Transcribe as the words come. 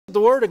The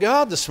Word of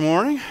God this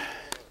morning.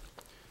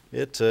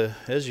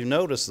 As you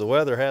notice, the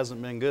weather hasn't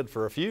been good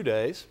for a few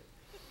days.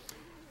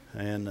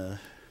 And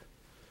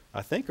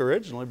I think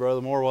originally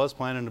Brother Moore was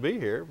planning to be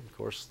here. Of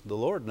course, the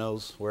Lord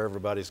knows where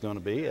everybody's going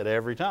to be at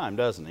every time,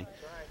 doesn't He?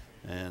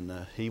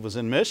 And he was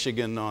in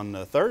Michigan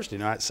on Thursday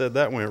night, said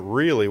that went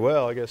really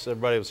well. I guess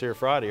everybody was here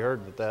Friday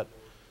heard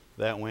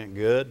that went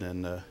good.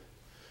 And of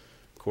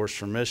course,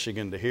 from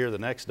Michigan to here the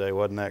next day,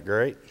 wasn't that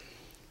great?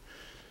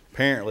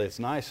 Apparently it's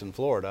nice in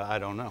Florida. I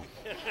don't know.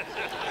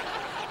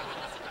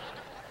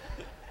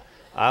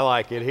 I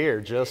like it here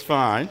just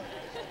fine.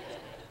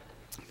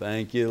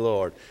 Thank you,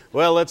 Lord.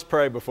 Well, let's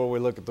pray before we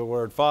look at the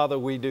Word. Father,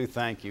 we do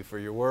thank you for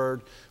your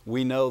Word.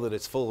 We know that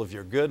it's full of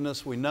your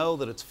goodness. We know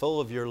that it's full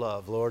of your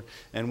love, Lord.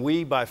 And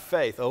we, by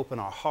faith, open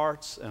our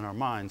hearts and our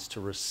minds to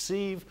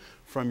receive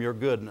from your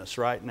goodness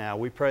right now.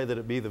 We pray that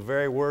it be the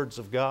very words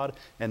of God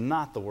and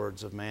not the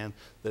words of man,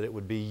 that it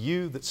would be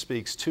you that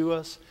speaks to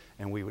us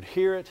and we would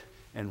hear it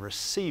and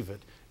receive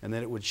it, and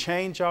that it would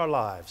change our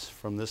lives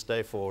from this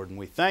day forward. And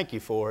we thank you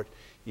for it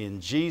in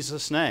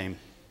Jesus' name.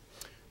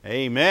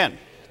 Amen.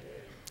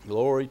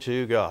 Glory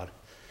to God.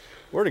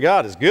 Word of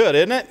God is good,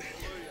 isn't it?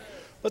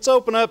 Let's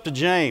open up to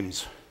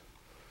James.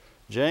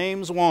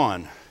 James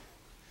 1.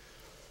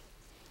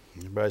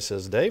 Everybody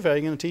says, Dave, how are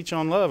you going to teach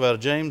on love out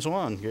of James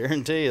 1?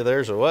 Guarantee you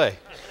there's a way.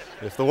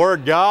 If the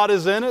word God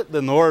is in it,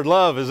 then the word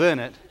love is in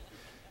it.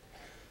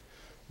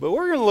 But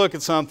we're going to look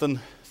at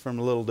something from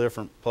a little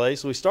different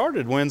place. We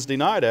started Wednesday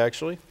night,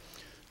 actually,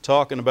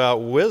 talking about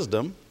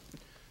wisdom.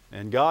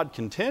 And God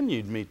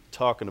continued me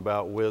talking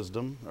about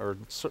wisdom, or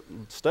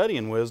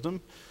studying wisdom.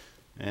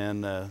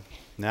 And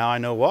now I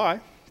know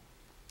why.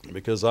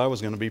 Because I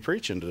was going to be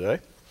preaching today.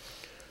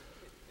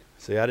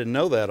 See, I didn't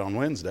know that on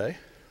Wednesday.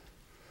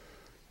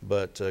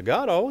 But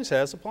God always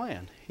has a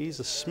plan. He's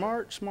a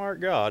smart,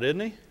 smart God, isn't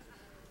He?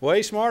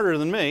 Way smarter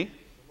than me.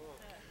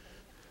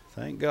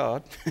 Thank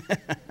God.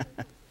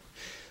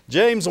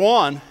 James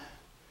 1,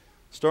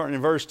 starting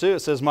in verse 2,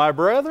 it says, My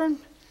brethren,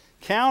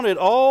 count it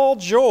all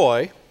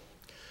joy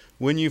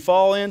when you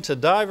fall into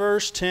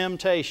diverse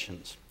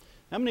temptations.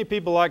 How many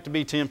people like to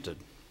be tempted?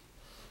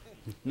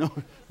 No,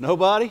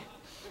 nobody?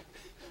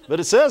 But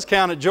it says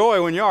count it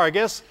joy when you are. I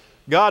guess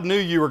God knew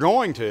you were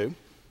going to,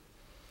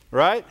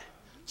 right?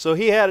 So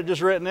He had it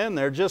just written in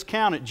there, just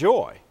count it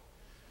joy.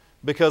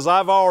 Because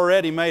I've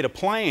already made a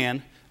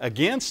plan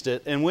against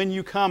it, and when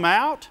you come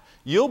out,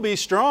 you'll be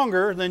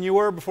stronger than you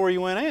were before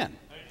you went in.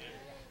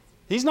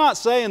 He's not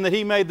saying that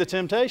He made the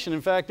temptation.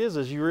 In fact,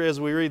 as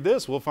we read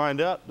this, we'll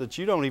find out that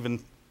you don't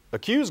even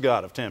accuse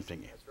God of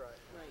tempting you. That's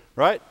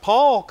right?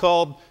 Paul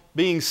called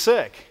being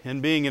sick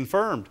and being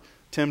infirmed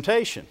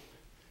temptation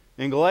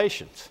in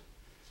Galatians.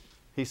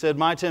 He said,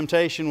 my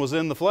temptation was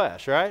in the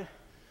flesh, right?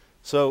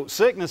 So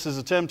sickness is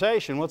a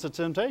temptation. What's a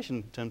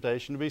temptation?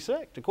 Temptation to be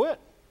sick, to quit.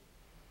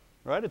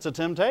 Right? It's a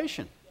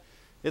temptation.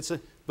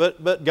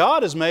 But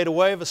God has made a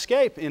way of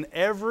escape in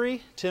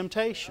every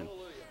temptation.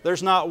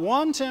 There's not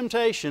one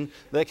temptation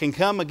that can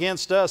come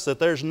against us that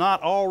there's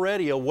not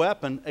already a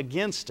weapon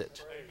against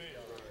it.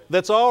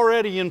 That's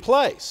already in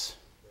place.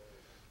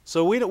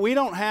 So we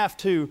don't have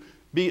to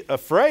be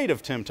afraid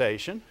of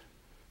temptation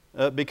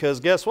because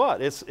guess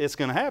what? It's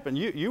going to happen.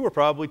 You were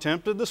probably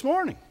tempted this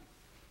morning.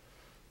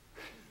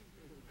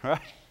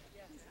 Right?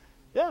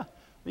 Yeah.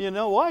 You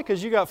know why?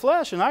 Because you got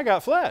flesh and I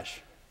got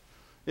flesh.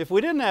 If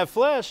we didn't have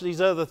flesh, these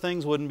other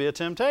things wouldn't be a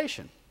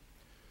temptation.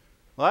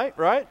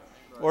 Right?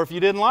 Or if you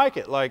didn't like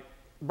it, like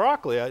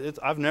broccoli.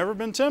 I've never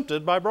been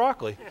tempted by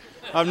broccoli.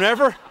 I've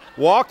never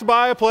walked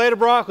by a plate of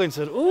broccoli and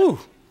said, ooh,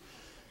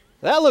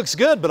 that looks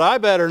good, but I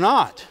better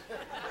not.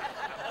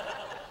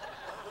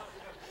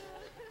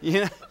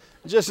 You know,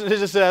 it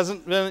just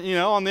hasn't been, you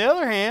know. On the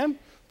other hand,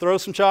 throw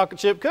some chocolate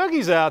chip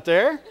cookies out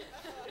there.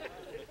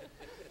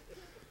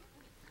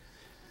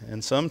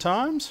 And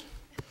sometimes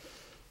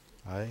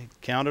I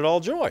count it all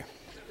joy.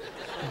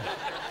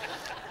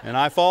 And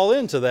I fall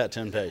into that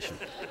temptation.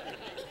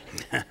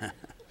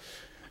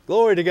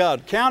 Glory to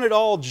God. Count it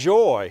all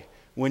joy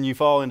when you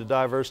fall into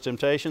diverse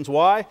temptations.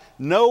 Why?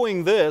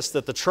 Knowing this,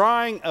 that the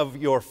trying of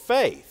your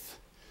faith.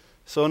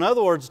 So in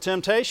other words,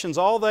 temptations,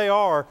 all they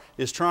are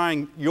is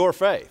trying your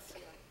faith.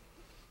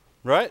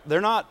 Right?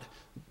 They're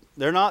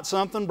not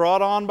something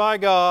brought on by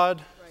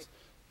God,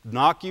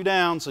 knock you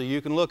down so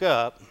you can look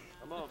up.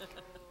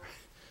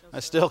 I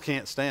still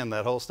can't stand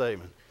that whole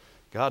statement.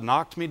 God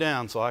knocked me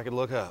down so I could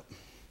look up.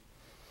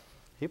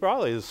 He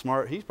probably is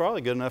smart. He's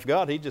probably good enough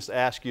God. He'd just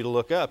ask you to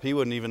look up. He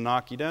wouldn't even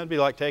knock you down. It'd be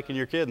like taking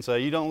your kid and say,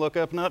 you don't look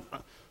up and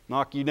up,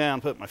 knock you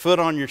down, put my foot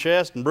on your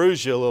chest and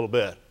bruise you a little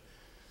bit.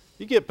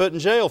 You get put in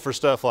jail for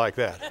stuff like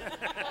that.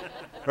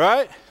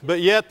 Right?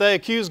 But yet they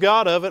accuse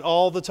God of it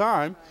all the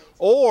time,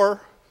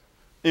 or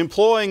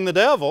employing the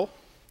devil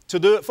to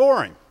do it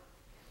for him.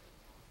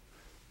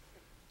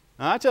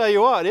 Now I tell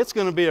you what, it's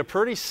going to be a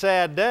pretty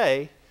sad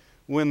day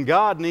when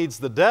God needs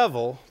the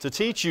devil to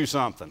teach you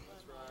something.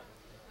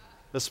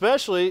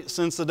 Especially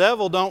since the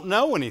devil don't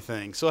know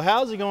anything. So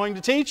how's he going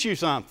to teach you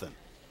something?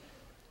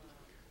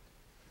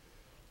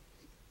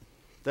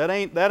 That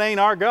ain't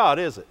our God,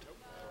 is it?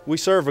 We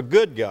serve a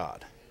good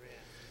God.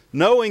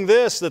 Knowing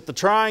this, that the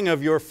trying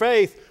of your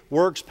faith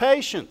works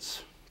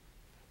patience.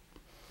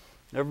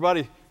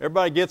 Everybody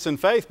gets in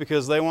faith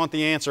because they want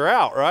the answer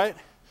out, right?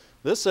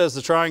 This says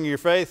the trying of your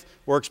faith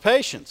works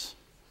patience.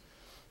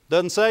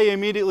 Doesn't say you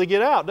immediately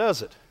get out,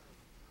 does it?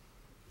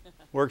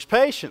 Works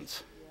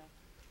patience.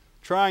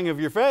 Trying of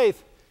your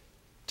faith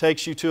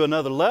takes you to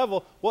another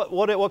level.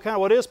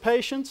 What is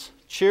patience?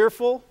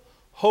 Cheerful,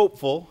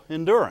 hopeful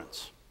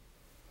endurance.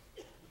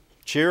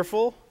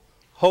 Cheerful,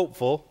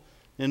 hopeful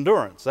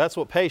endurance. That's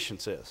what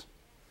patience is.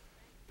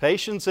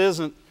 Patience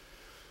isn't...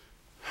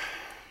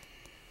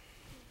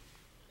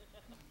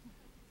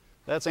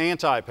 That's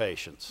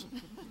anti-patience.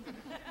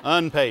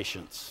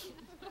 Unpatience.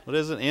 What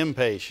is it?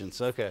 Impatience.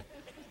 Okay.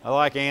 I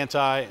like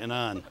anti and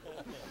un.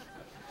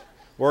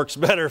 Works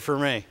better for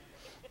me.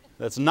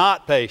 That's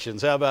not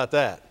patience. How about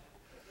that?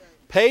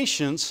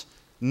 Patience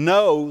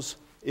knows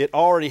it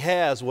already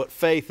has what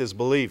faith is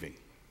believing.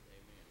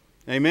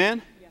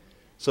 Amen? Yeah.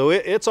 So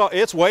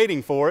it's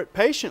waiting for it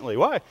patiently.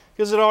 Why?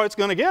 Because it's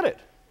going to get it.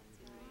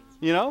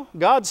 You know,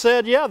 God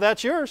said, yeah,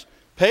 that's yours.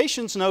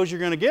 Patience knows you're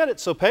going to get it,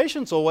 so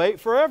patience will wait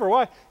forever.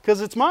 Why? Because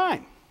it's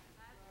mine.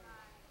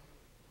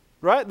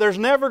 Right? There's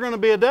never going to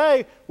be a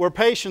day where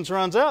patience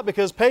runs out,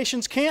 because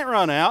patience can't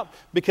run out,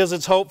 because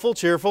it's hopeful,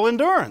 cheerful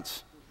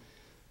endurance.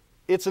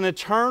 It's an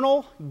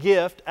eternal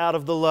gift out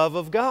of the love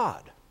of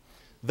God.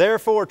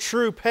 Therefore,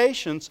 true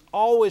patience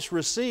always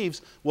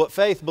receives what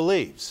faith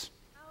believes.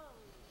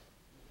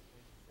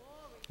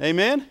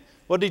 Amen?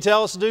 What did He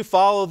tell us to do?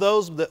 Follow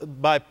those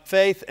that by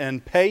faith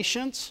and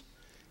patience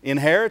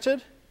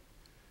inherited.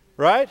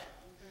 Right?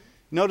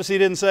 Notice He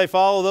didn't say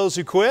follow those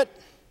who quit,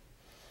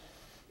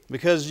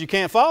 because you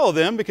can't follow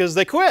them because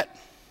they quit.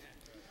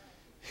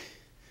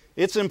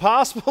 It's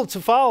impossible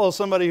to follow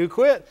somebody who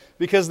quit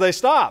because they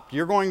stopped.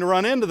 You're going to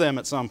run into them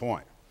at some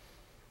point.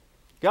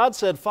 God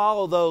said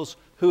follow those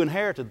who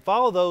inherited.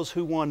 Follow those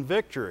who won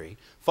victory.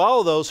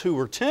 Follow those who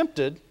were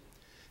tempted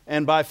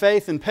and by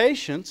faith and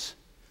patience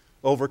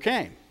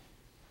overcame.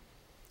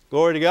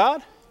 Glory to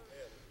God.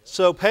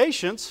 So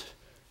patience,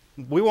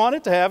 we want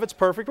it to have its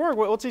perfect work.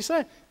 What's He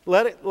saying?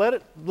 Let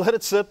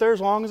it sit there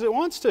as long as it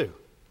wants to.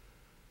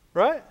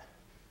 Right?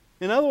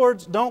 In other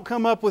words, don't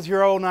come up with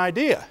your own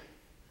idea.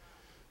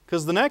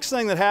 Because the next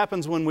thing that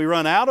happens when we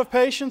run out of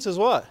patience is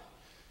what?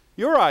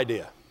 Your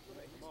idea.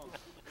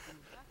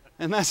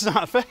 And that's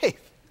not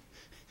faith.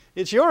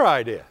 It's your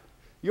idea,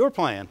 your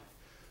plan.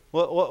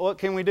 What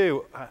can we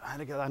do?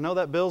 I know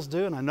that bill's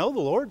due, and I know the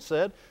Lord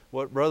said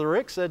what Brother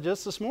Rick said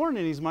just this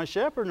morning. He's my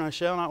shepherd, and I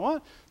shall not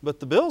want. But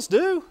the bill's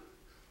due.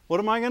 What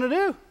am I going to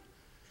do?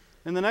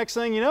 And the next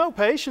thing you know,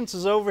 patience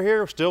is over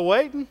here still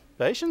waiting.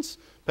 Patience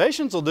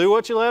will do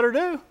what you let her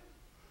do.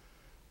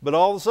 But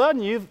all of a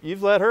sudden,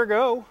 you've let her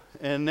go,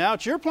 and now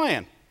it's your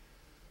plan.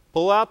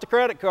 Pull out the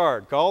credit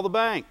card. Call the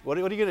bank. What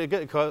are you going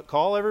to get?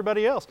 Call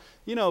everybody else.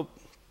 You know,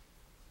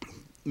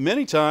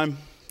 many times,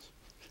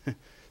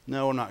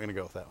 no, we're not going to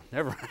go with that one.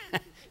 Never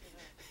mind.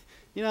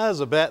 You know,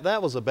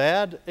 that was a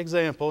bad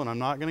example, and I'm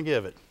not going to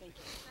give it.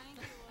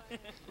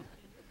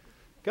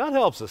 God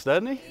helps us,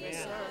 doesn't He?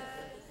 Yes, sir.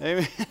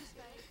 Amen.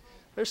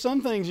 There's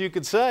some things you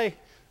could say,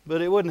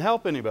 but it wouldn't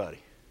help anybody.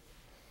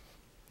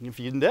 If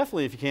you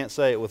can't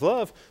say it with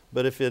love,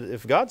 but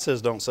if God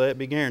says don't say it,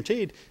 be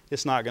guaranteed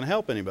it's not going to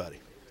help anybody.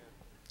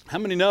 How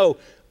many know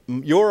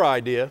your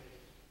idea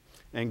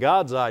and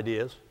God's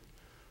ideas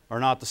are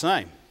not the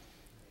same?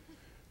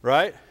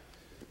 Right?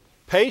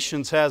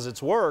 Patience has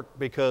its work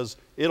because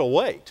it'll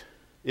wait.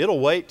 It'll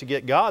wait to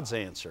get God's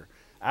answer.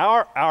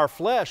 Our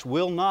flesh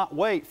will not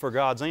wait for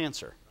God's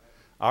answer.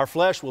 Our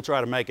flesh will try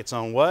to make its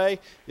own way.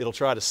 It'll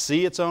try to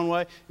see its own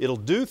way. It'll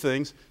do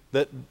things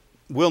that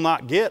will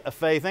not get a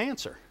faith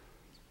answer.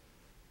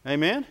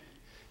 Amen?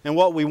 And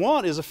what we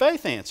want is a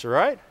faith answer,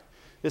 right?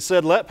 It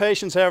said, let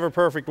patience have her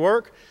perfect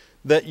work,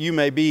 that you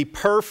may be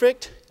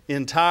perfect,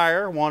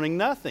 entire, wanting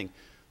nothing.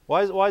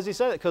 Why does He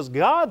say that? Because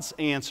God's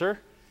answer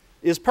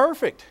is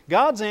perfect.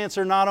 God's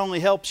answer not only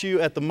helps you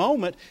at the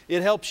moment,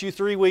 it helps you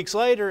 3 weeks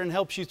later, and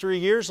helps you 3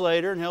 years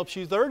later, and helps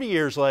you 30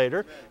 years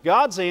later.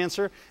 God's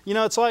answer, you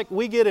know, it's like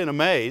we get in a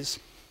maze.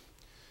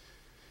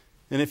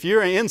 And if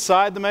you're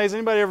inside the maze,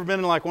 anybody ever been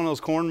in like one of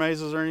those corn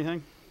mazes or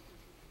anything?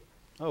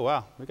 Oh,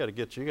 wow. We got to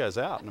get you guys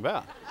out and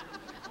about.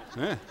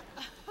 Yeah.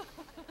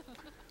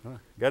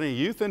 Got any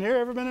youth in here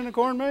ever been in a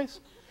corn maze?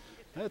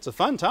 It's a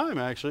fun time,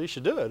 actually. You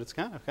should do it. It's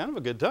kind of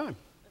a good time.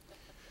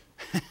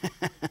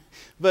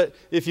 But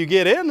if you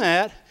get in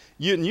that,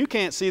 you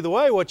can't see the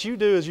way. What you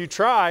do is you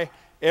try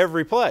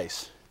every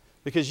place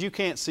because you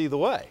can't see the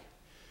way.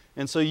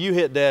 And so you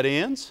hit dead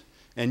ends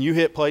and you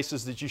hit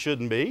places that you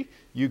shouldn't be.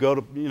 You go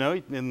to, you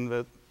know,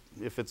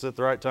 if it's at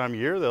the right time of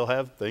year, they'll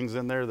have things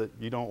in there that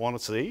you don't want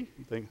to see.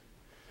 You think,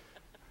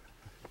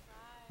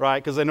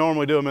 right? Because they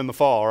normally do them in the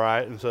fall,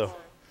 right? And so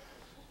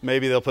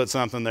maybe they'll put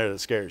something there that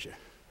scares you.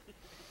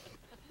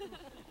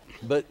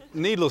 But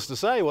needless to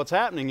say, what's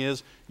happening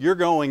is you're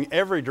going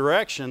every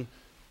direction,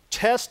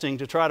 testing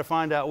to try to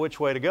find out which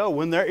way to go,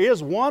 when there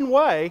is one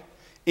way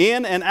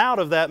in and out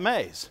of that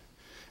maze.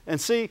 And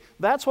see,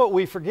 that's what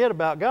we forget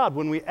about God.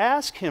 When we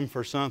ask Him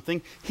for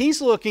something,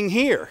 He's looking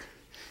here.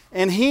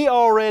 And He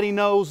already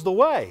knows the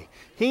way.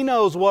 He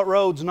knows what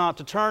roads not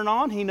to turn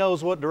on. He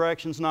knows what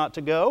directions not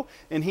to go.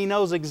 And He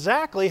knows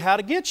exactly how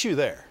to get you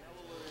there.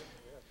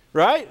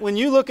 Right? When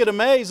you look at a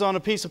maze on a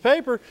piece of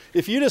paper,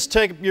 if you just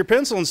take your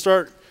pencil and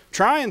start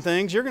trying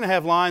things, you're going to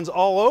have lines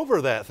all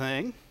over that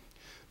thing.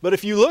 But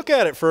if you look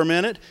at it for a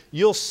minute,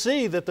 you'll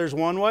see that there's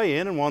one way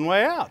in and one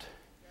way out.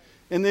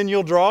 And then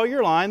you'll draw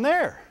your line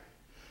there.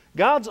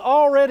 God's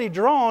already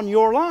drawn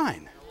your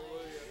line.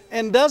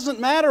 And doesn't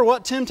matter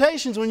what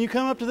temptations, when you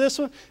come up to this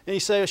one and you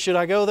say, should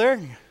I go there?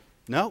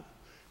 No,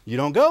 you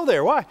don't go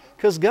there. Why?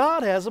 Because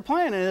God has a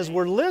plan. And as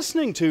we're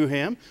listening to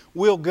Him,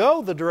 we'll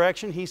go the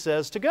direction He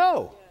says to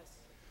go.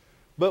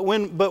 But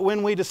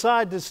when we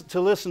decide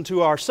to listen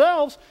to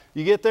ourselves,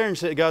 you get there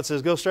and God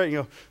says, go straight. And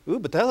you go, ooh,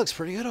 but that looks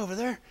pretty good over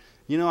there.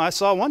 You know, I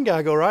saw one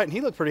guy go right and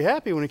he looked pretty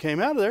happy when he came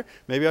out of there.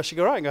 Maybe I should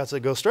go right. And God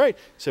said, go straight.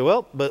 You say,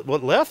 well, but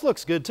what left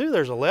looks good too.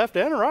 There's a left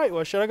and a right.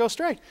 Well, should I go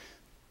straight?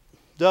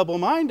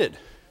 Double-minded.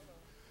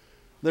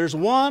 There's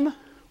one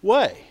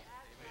way.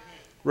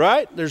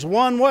 Right? There's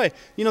one way.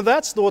 You know,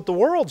 that's what the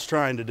world's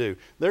trying to do.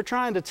 They're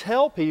trying to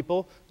tell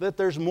people that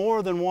there's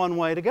more than one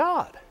way to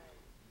God.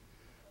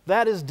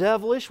 That is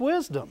devilish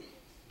wisdom.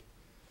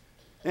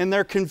 And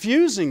they're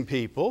confusing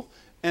people,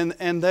 and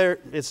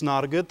it's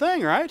not a good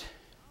thing, right?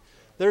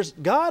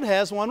 God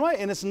has one way,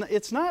 and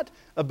it's not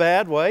a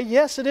bad way.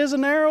 Yes, it is a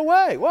narrow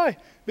way. Why?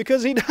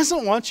 Because He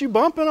doesn't want you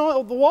bumping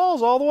on the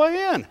walls all the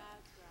way in.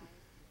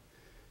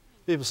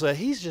 People say,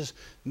 He's just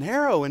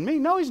narrow in me.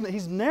 No,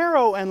 He's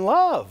narrow in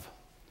love.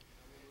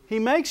 He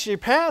makes your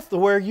path to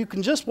where you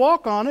can just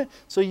walk on it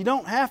so you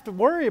don't have to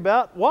worry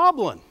about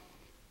wobbling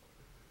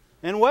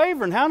and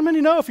wavering. How many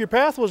know if your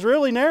path was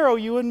really narrow,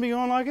 you wouldn't be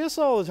going like this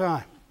all the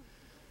time?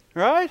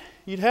 Right?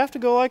 You'd have to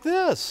go like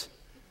this.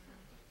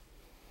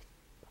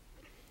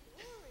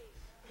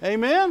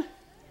 Amen?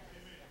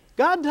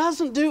 God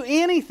doesn't do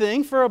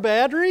anything for a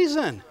bad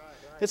reason.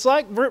 It's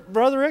like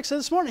Brother Rick said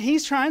this morning.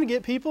 He's trying to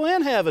get people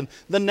in heaven.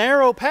 The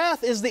narrow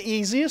path is the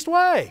easiest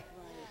way.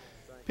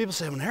 People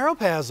say, well, narrow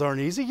paths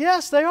aren't easy.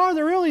 Yes, they are.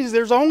 They're real easy.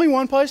 There's only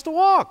one place to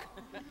walk.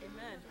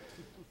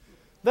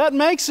 That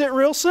makes it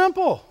real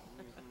simple.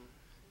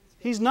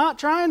 He's not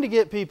trying to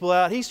get people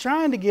out. He's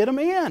trying to get them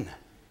in.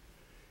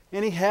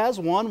 And He has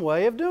one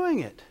way of doing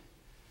it.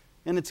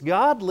 And it's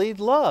godly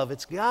love.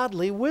 It's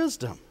godly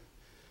wisdom.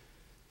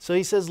 So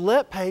He says,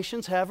 let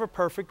patience have a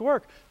perfect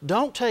work.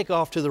 Don't take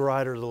off to the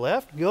right or the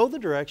left. Go the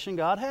direction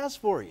God has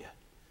for you.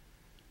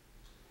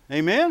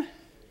 Amen?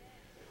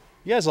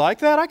 You guys like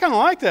that? I kind of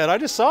like that. I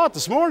just saw it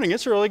this morning.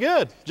 It's really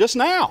good. Just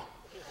now.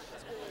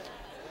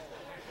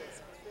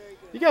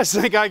 You guys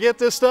think I get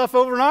this stuff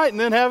overnight and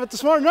then have it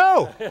this morning?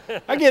 No.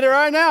 I get it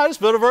right now. I just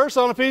put a verse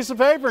on a piece of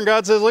paper and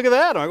God says, look at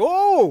that. I'm like,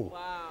 whoa.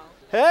 Wow.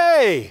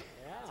 Hey.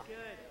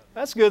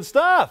 That's good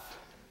stuff.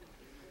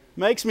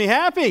 Makes me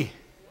happy.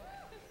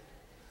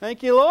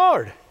 Thank you,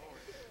 Lord.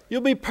 You'll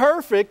be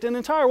perfect and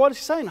entire. What is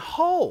He saying?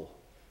 Whole.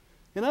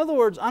 In other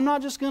words, I'm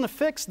not just going to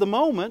fix the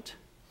moment.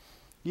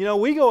 You know,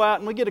 we go out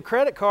and we get a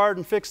credit card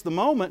and fix the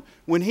moment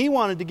when He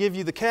wanted to give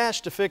you the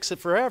cash to fix it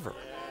forever.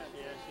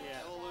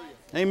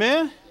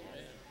 Amen?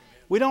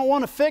 We don't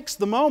want to fix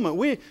the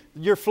moment.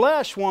 Your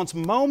flesh wants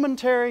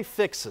momentary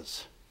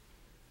fixes.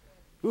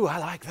 Ooh, I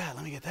like that.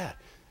 Let me get that.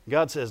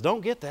 God says,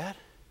 don't get that.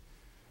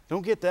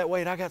 Don't get that.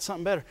 Wait, I got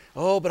something better.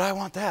 Oh, but I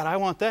want that. I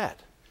want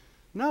that.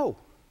 No.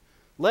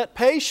 Let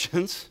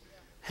patience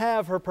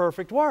have her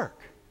perfect work.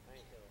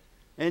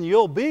 And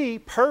you'll be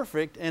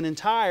perfect and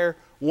entire,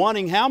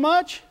 wanting how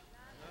much?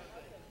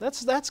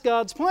 That's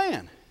God's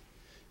plan.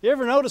 You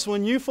ever notice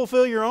when you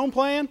fulfill your own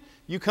plan,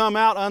 you come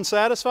out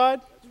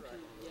unsatisfied? That's right.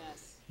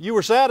 Yes. You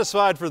were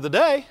satisfied for the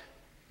day,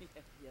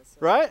 yes,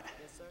 right?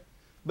 Yes, sir.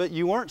 But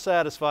you weren't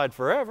satisfied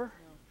forever. No.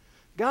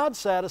 God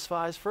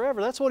satisfies forever.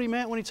 That's what He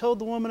meant when He told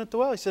the woman at the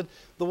well. He said,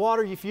 the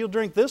water, if you'll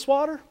drink this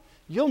water,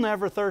 you'll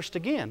never thirst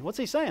again. What's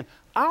He saying?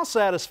 I'll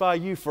satisfy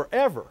you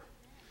forever.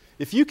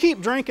 If you keep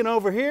drinking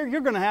over here,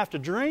 you're going to have to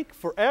drink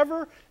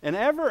forever and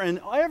ever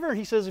and ever.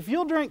 He says, if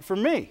you'll drink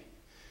from me,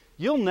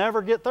 you'll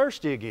never get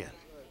thirsty again.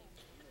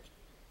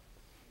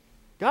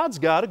 God's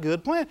got a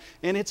good plan.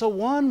 And it's a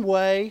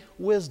one-way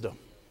wisdom.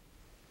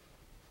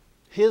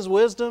 His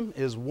wisdom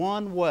is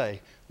one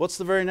way. What's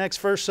the very next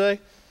verse say?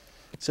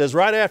 It says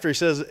right after He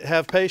says,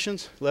 have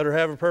patience, let her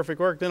have a perfect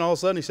work. Then all of a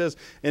sudden He says,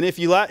 and if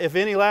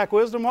any lack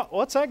wisdom,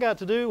 what's that got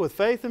to do with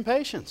faith and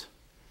patience?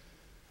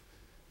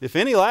 If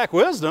any lack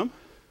wisdom,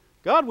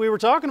 God, we were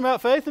talking about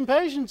faith and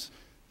patience.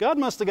 God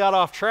must have got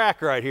off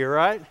track right here,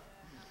 right?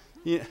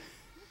 Yeah.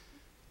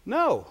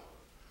 No.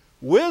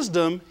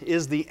 Wisdom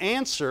is the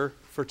answer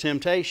for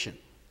temptation.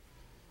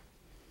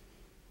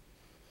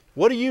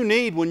 What do you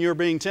need when you're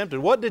being tempted?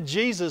 What did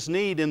Jesus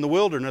need in the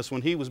wilderness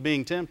when He was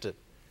being tempted?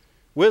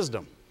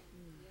 Wisdom.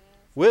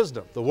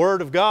 Wisdom. The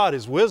Word of God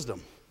is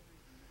wisdom.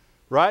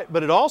 Right?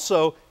 But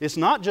it's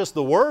not just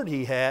the Word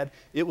He had,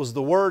 it was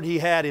the Word He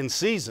had in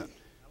season.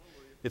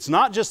 It's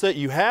not just that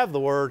you have the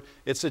Word,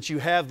 it's that you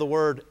have the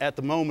Word at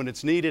the moment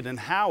it's needed and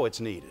how it's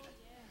needed.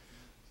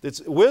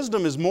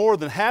 Wisdom is more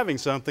than having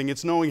something,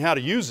 it's knowing how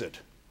to use it.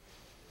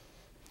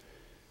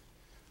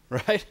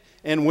 Right?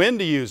 And when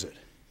to use it.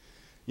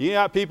 You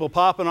got people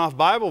popping off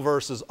Bible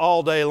verses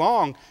all day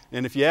long,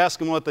 and if you ask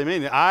them what they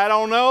mean, I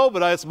don't know,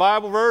 but it's a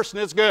Bible verse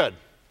and it's good.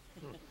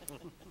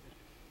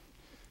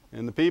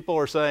 And the people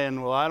are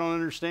saying, well, I don't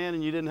understand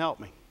and you didn't help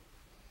me.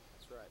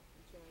 That's right.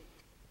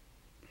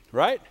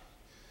 Right?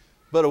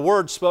 But a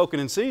word spoken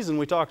in season,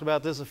 we talked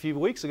about this a few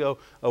weeks ago,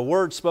 a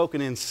word spoken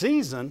in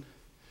season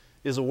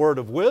is a word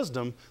of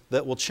wisdom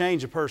that will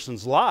change a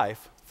person's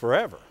life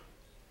forever.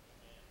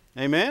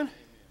 Amen?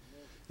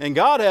 And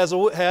God has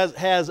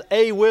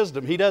a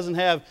wisdom. He doesn't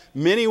have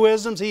many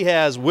wisdoms. He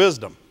has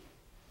wisdom.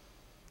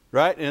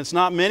 Right? And it's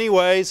not many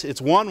ways. It's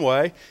one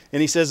way.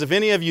 And He says, if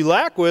any of you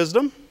lack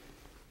wisdom,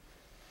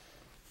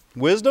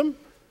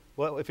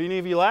 well, if any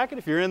of you lack it,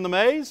 if you're in the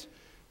maze,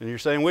 and you're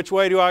saying, which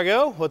way do I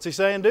go? What's He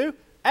saying do?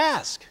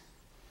 Ask.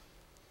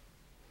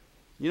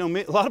 You know,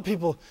 a lot of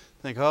people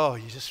think, oh,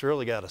 you just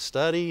really got to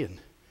study, and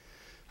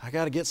I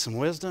got to get some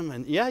wisdom.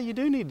 And yeah, you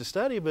do need to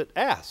study, but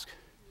ask.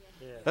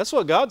 Yeah. That's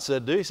what God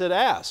said to do. He said,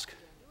 ask.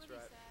 That's right.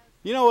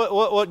 You know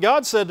what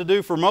God said to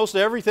do for most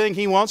everything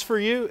He wants for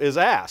you is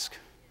ask.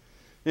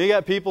 You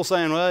got people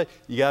saying, well,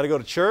 you got to go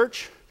to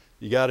church,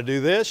 you got to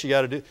do this, you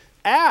got to do...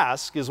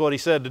 Ask is what He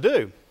said to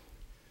do.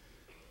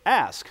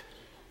 Ask.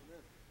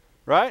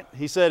 Right?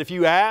 He said, if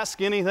you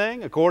ask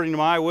anything according to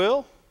my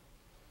will,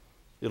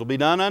 it'll be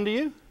done unto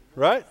you.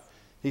 Right?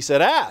 He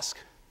said, ask.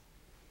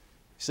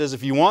 He says,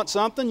 if you want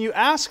something, you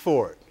ask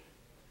for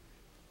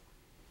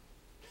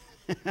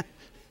it.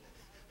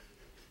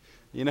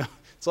 You know,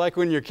 it's like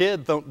when your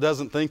kid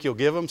doesn't think you'll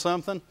give them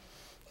something.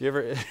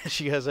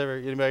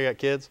 Anybody got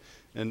kids?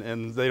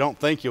 And they don't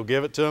think you'll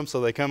give it to them,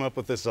 so they come up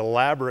with this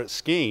elaborate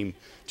scheme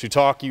to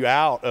talk you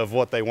out of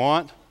what they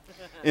want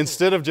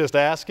instead of just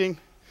asking.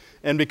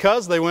 And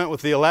because they went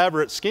with the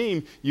elaborate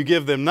scheme, you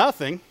give them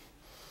nothing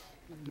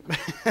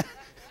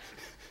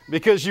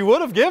because you would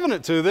have given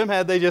it to them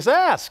had they just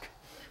asked.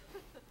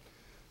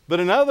 But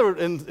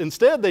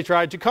instead they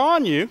tried to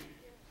con you,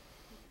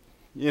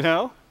 you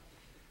know.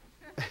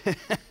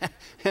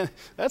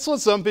 That's what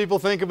some people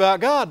think about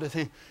God. They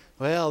think,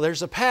 well,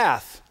 there's a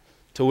path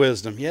to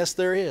wisdom. Yes,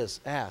 there is.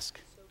 Ask.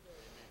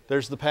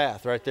 There's the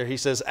path right there. He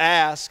says,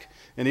 ask.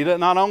 And He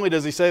not only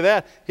does He say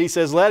that, He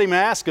says, let him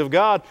ask of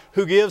God,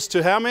 who gives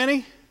to how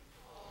many?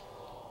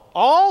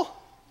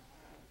 All?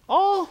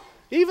 All?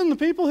 Even the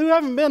people who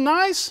haven't been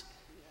nice?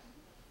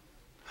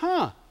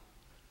 Huh.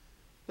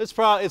 It's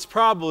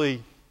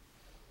probably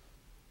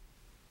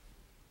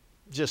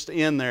just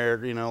in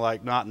there, you know,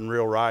 like not in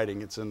real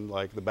writing. It's in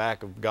like the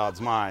back of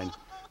God's mind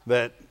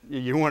that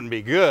you wouldn't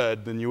be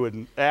good, then you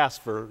wouldn't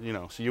ask for, you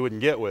know, so you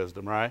wouldn't get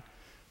wisdom, right?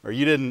 Or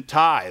you didn't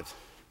tithe.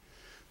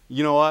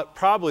 You know what?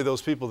 Probably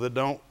those people that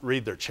don't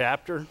read their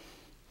chapter.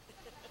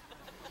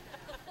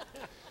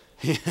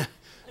 Yeah,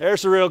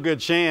 there's a real good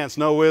chance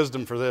no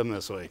wisdom for them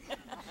this week.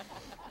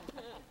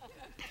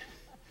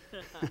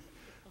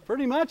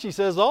 Pretty much He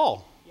says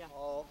all. Yeah.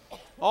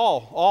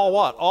 All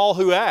what? All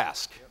who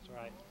ask. That's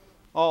right.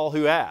 All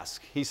who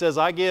ask. He says,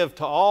 I give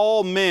to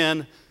all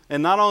men,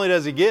 and not only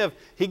does He give,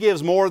 He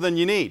gives more than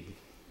you need.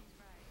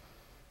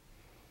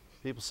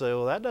 People say,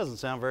 well, that doesn't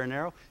sound very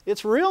narrow.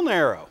 It's real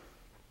narrow.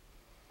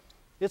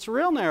 It's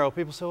real narrow.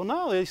 People say, well,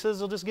 no, He says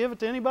He'll just give it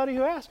to anybody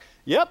who asks.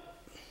 Yep,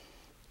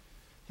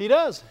 He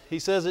does. He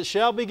says it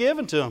shall be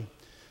given to him.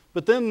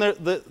 But then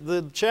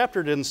the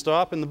chapter didn't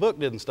stop and the book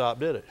didn't stop,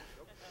 did it?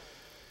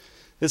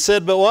 It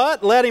said, but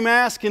what? Let him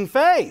ask in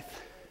faith.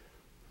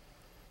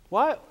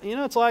 Why? You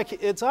know, it's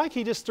like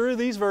He just threw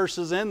these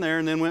verses in there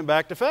and then went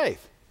back to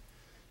faith.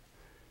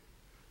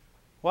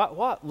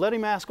 What? Let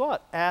him ask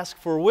what? Ask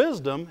for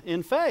wisdom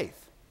in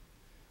faith.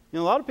 You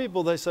know, a lot of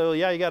people, they say, well,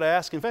 yeah, you got to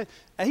ask in faith.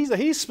 And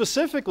he's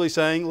specifically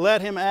saying,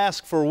 let him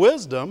ask for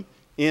wisdom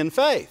in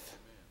faith.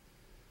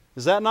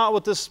 Is that not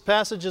what this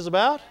passage is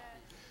about?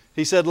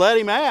 He said, let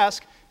him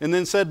ask, and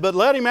then said, but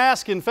let him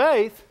ask in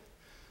faith,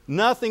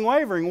 nothing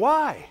wavering.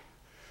 Why?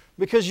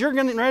 Because you're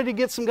getting ready to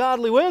get some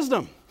godly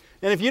wisdom.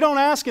 And if you don't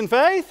ask in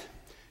faith,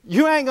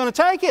 you ain't going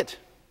to take it.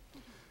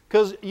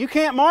 Because you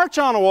can't march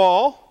on a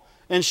wall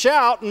and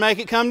shout and make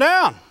it come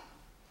down.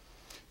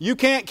 You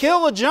can't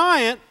kill a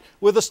giant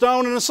with a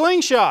stone and a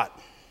slingshot.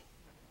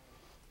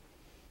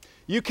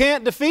 You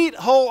can't defeat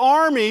whole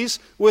armies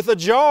with a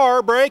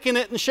jar, breaking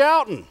it and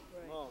shouting.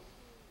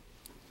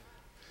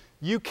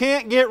 You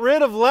can't get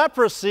rid of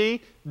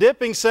leprosy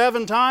dipping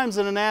 7 times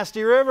in a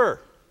nasty river.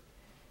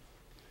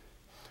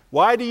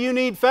 Why do you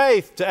need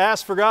faith to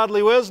ask for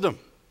godly wisdom?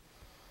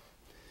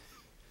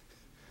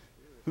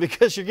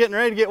 Because you're getting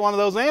ready to get one of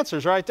those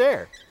answers right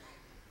there.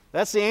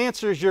 That's the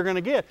answers you're going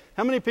to get.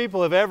 How many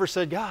people have ever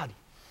said, God,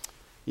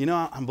 you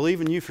know, I'm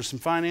believing you for some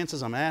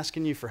finances. I'm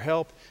asking you for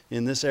help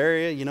in this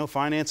area, you know,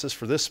 finances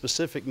for this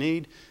specific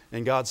need.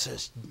 And God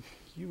says,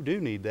 you do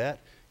need that.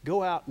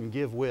 Go out and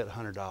give Whit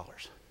 $100.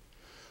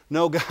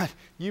 No, God,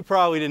 you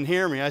probably didn't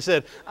hear me. I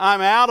said,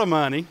 I'm out of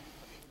money,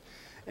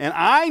 and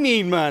I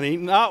need money,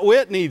 not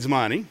Whit needs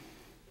money.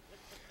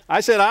 I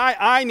said,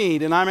 I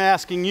need, and I'm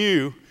asking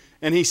you,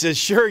 And he says,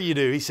 sure you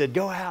do. He said,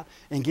 go out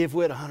and give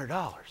Whit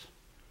 $100.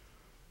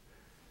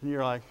 And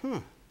you're like,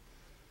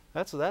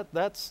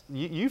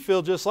 you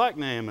feel just like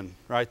Naaman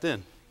right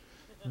then.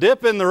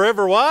 Dip in the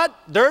river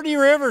what? Dirty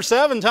river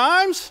 7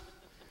 times?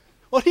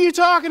 What are you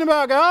talking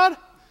about, God?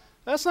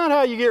 That's not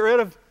how you get rid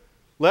of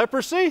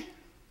leprosy.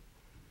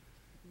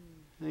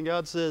 And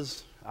God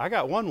says, I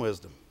got one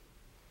wisdom.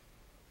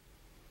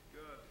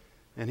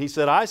 And he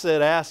said, I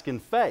said, ask in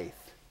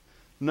faith,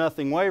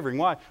 nothing wavering.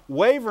 Why?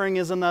 Wavering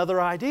is another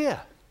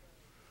idea.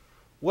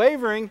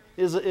 Wavering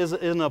is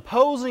an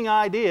opposing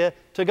idea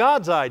to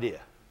God's idea.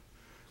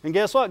 And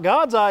guess what?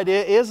 God's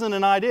idea isn't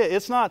an idea.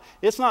 It's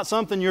not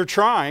something you're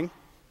trying.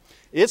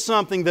 It's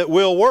something that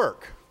will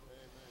work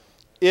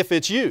if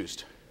it's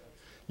used.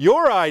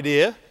 Your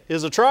idea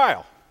is a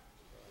trial,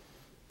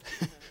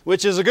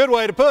 which is a good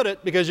way to put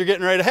it because you're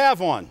getting ready to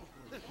have one.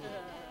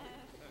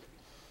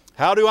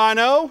 How do I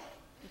know?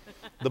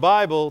 The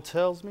Bible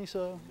tells me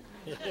so.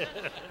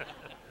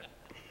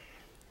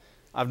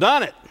 I've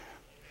done it.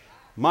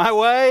 My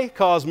way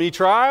caused me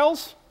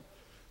trials,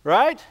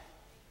 right?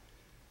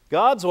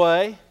 God's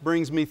way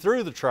brings me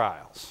through the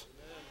trials.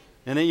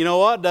 And you know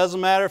what? It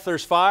doesn't matter if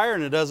there's fire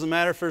and it doesn't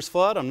matter if there's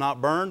flood. I'm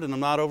not burned and I'm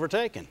not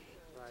overtaken.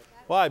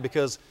 Why?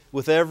 Because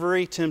with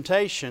every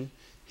temptation,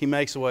 He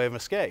makes a way of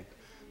escape.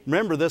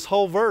 Remember, this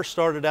whole verse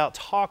started out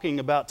talking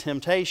about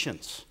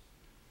temptations.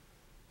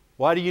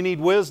 Why do you need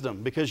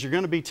wisdom? Because you're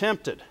going to be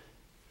tempted.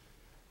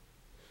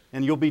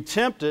 And you'll be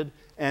tempted,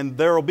 and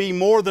there will be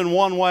more than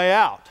one way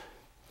out.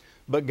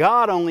 But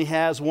God only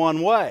has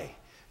one way.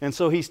 And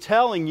so He's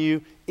telling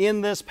you in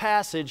this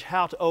passage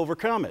how to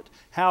overcome it,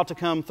 how to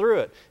come through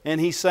it.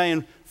 And He's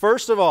saying,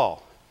 first of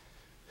all,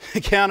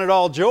 count it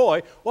all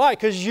joy. Why?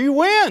 Because you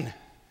win.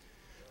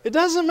 It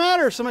doesn't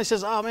matter if somebody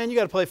says, oh man, you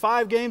got to play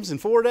 5 games in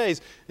 4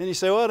 days. And you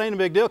say, well, it ain't a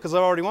big deal because I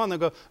already won. They'll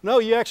go, no,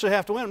 you actually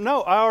have to win.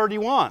 No, I already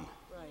won.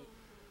 Right.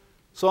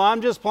 So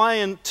I'm just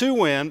playing to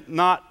win,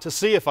 not to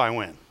see if I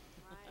win.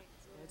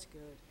 That's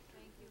good.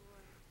 Thank you,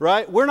 Lord.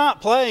 Right? We're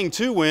not playing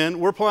to win.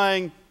 We're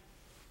playing,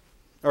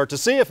 or to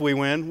see if we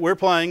win. We're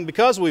playing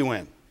because we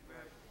win.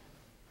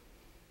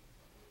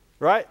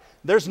 Right?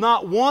 There's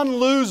not one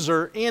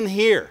loser in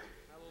here.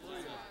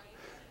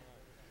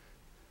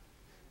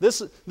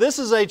 This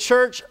is a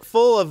church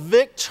full of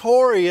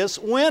victorious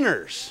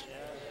winners.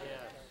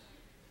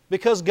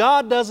 Because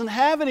God doesn't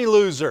have any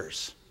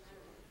losers.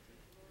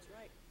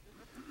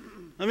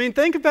 I mean,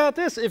 think about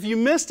this. If you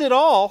missed it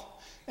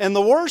all, and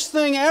the worst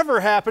thing ever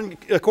happened,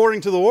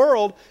 according to the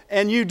world,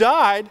 and you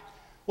died,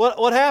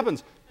 what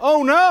happens?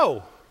 Oh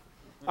no!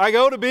 I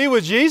go to be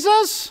with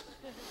Jesus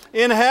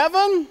in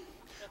heaven,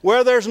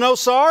 where there's no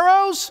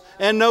sorrows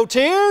and no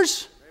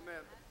tears.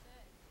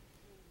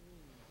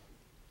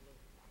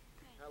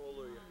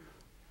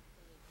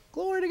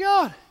 Glory to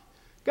God.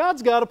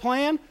 God's got a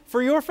plan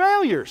for your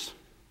failures.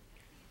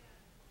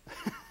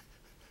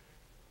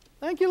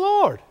 Thank you,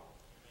 Lord.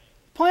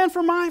 Plan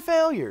for my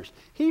failures.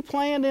 He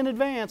planned in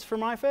advance for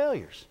my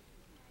failures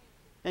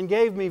and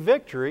gave me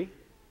victory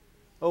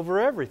over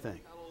everything.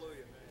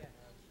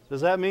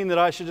 Does that mean that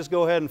I should just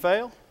go ahead and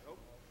fail?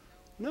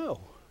 No.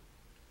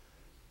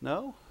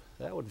 No,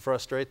 that would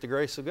frustrate the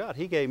grace of God.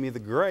 He gave me the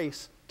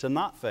grace to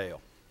not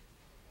fail.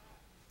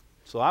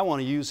 So I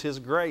want to use His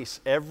grace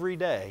every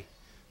day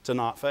to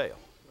not fail.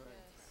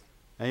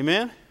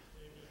 Amen?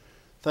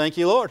 Thank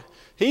you, Lord.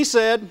 He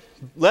said,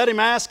 let him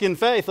ask in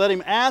faith. Let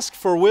him ask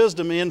for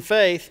wisdom in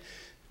faith,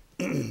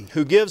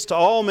 who gives to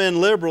all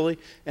men liberally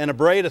and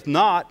upbraideth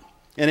not,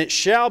 and it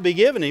shall be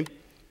given him.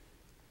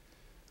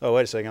 Oh,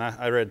 wait a second.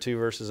 I read 2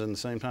 verses in the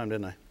same time,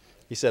 didn't I?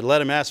 He said,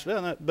 let him ask,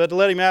 but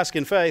let him ask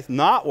in faith,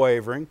 not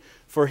wavering.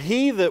 For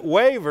he that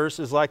wavers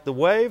is like the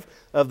wave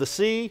of the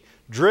sea,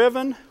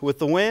 driven with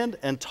the wind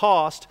and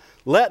tossed.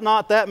 Let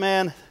not that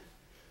man...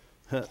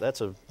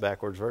 That's a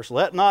backwards verse.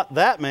 Let not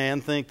that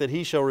man think that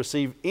he shall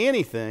receive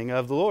anything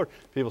of the Lord.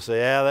 People say,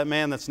 yeah, that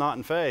man that's not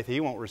in faith, he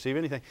won't receive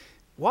anything.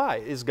 Why?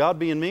 Is God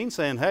being mean,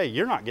 saying, hey,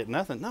 you're not getting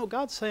nothing? No,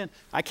 God's saying,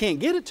 I can't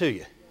get it to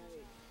you.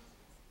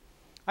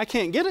 I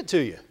can't get it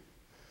to you.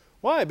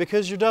 Why?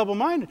 Because you're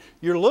double-minded.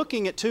 You're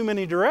looking at too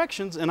many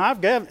directions, and I've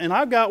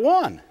got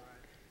one.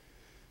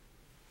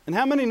 And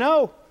how many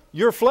know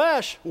your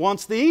flesh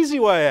wants the easy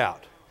way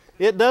out?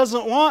 It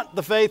doesn't want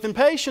the faith and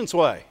patience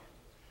way.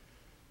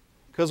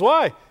 Because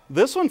why?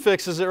 This one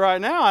fixes it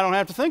right now. I don't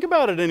have to think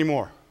about it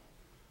anymore.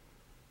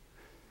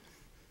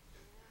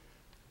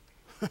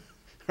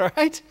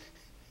 Right?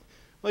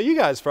 Well, you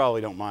guys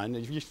probably don't mind.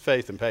 You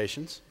faith and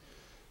patience.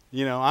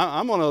 You know,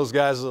 I'm one of those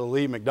guys that will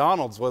leave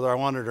McDonald's whether I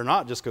want it or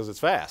not just because it's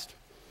fast.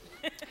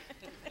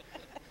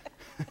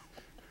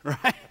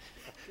 Right?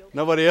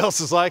 Nobody else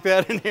is like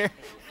that in here?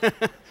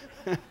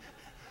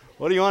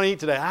 What do you want to eat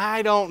today?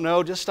 I don't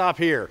know. Just stop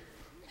here.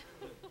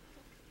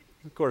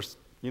 Of course,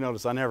 you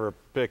notice I never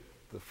pick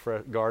the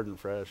garden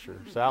fresh or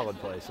salad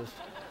places.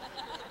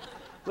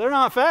 They're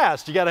not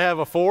fast. You got to have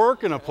a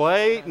fork and a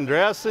plate and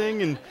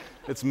dressing, and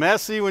it's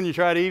messy when you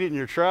try to eat it in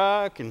your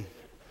truck. And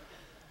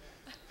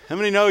How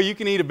many know you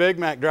can eat a Big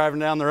Mac driving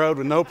down the road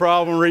with no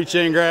problem, reach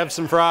in, grab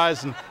some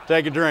fries, and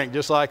take a drink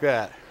just like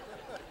that?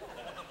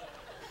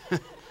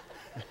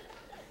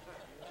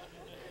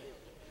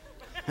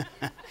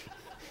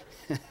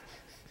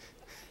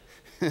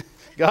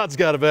 God's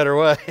got a better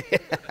way.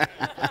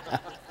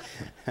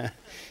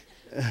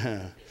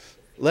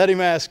 Let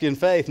him ask in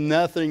faith,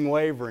 nothing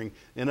wavering.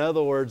 In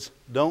other words,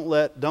 don't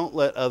let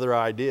other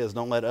ideas,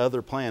 don't let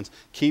other plans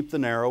keep the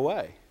narrow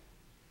way.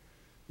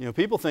 You know,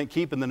 people think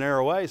keeping the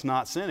narrow way is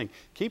not sinning.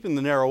 Keeping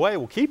the narrow way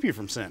will keep you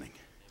from sinning.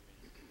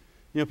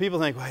 You know, people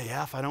think, well,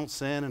 yeah, if I don't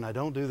sin and I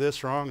don't do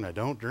this wrong and I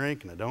don't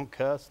drink and I don't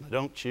cuss and I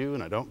don't chew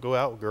and I don't go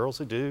out with girls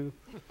who do.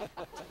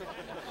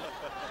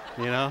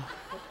 You know?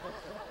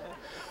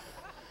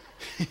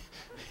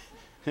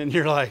 And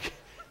you're like,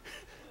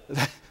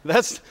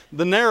 that's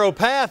the narrow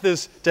path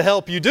is to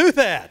help you do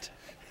that.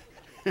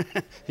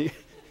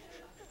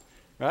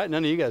 Right?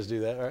 None of you guys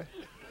do that, right?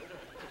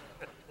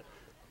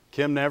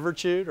 Kim never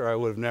chewed, or I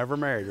would have never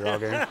married her. All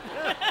game.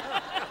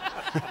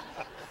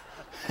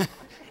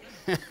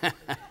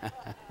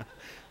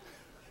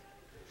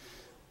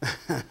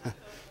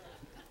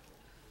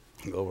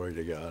 Glory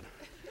to God.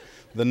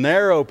 The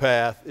narrow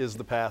path is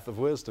the path of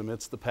wisdom.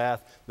 It's the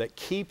path that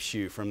keeps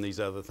you from these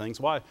other things.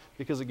 Why?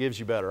 Because it gives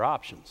you better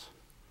options.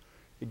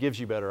 It gives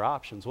you better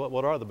options.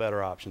 What are the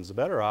better options? The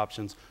better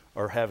options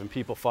are having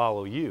people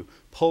follow you,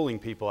 pulling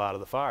people out of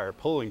the fire,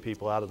 pulling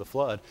people out of the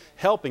flood,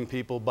 helping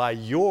people by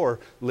your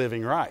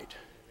living right.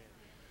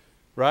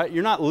 Right?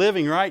 You're not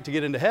living right to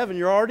get into heaven.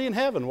 You're already in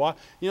heaven. Why?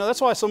 You know,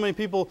 that's why so many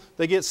people,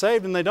 they get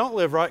saved and they don't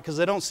live right because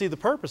they don't see the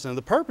purpose in it.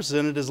 The purpose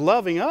in it is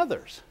loving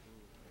others.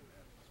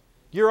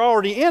 You're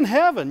already in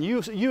heaven.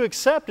 You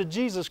accepted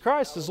Jesus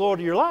Christ as Lord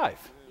of your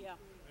life. Yeah.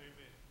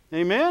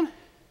 Amen?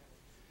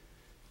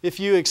 If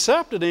you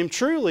accepted Him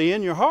truly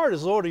in your heart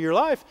as Lord of your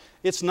life,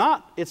 it's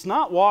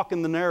not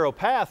walking the narrow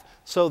path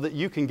so that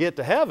you can get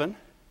to heaven.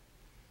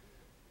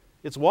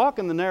 It's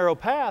walking the narrow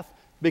path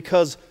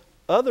because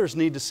others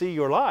need to see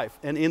your life.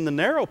 And in the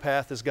narrow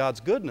path is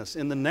God's goodness.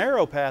 In the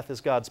narrow path is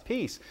God's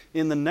peace.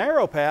 In the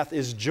narrow path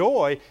is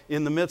joy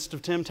in the midst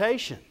of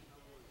temptation.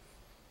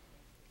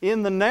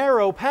 In the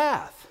narrow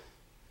path.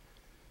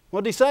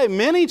 What did He say?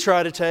 Many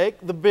try to take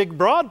the big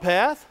broad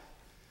path,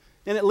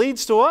 and it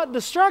leads to what?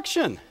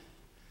 Destruction.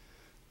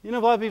 You know,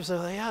 a lot of people say,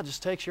 well, yeah, it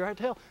just takes you right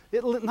to hell.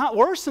 Not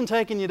worse than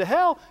taking you to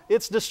hell.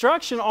 It's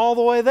destruction all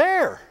the way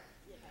there.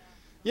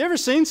 You ever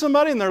seen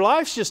somebody and their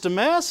life's just a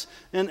mess?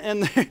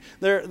 And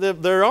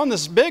they're on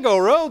this big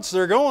old road, so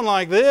they're going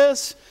like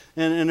this,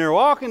 and they're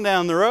walking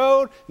down the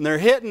road, and they're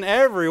hitting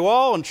every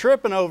wall and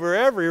tripping over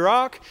every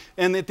rock.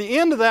 And at the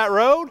end of that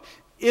road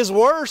is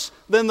worse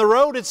than the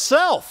road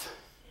itself.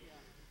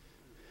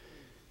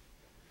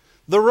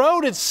 The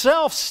road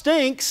itself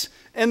stinks,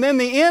 and then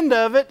the end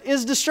of it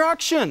is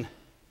destruction.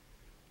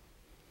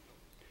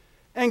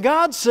 And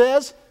God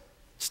says,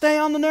 stay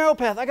on the narrow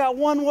path. I got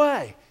one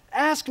way.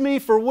 Ask me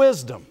for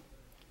wisdom.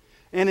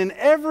 And in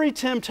every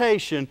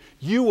temptation,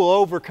 you will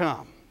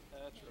overcome.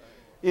 That's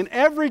right. In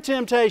every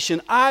temptation,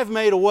 I've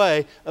made a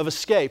way of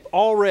escape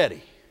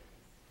already.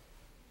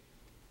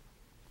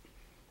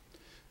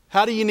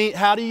 How do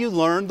you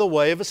learn the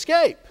way of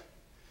escape?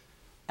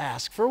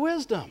 Ask for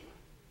wisdom.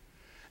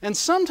 And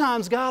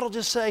sometimes God will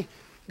just say,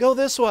 go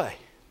this way.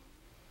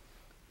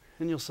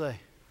 And you'll say,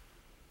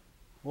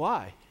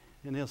 why?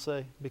 And He'll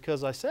say,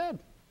 because I said.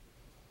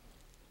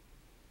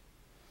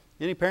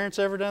 Any parents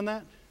ever done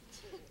that?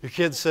 Your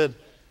kids said,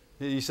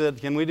 you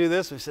said, can we do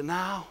this? And you said,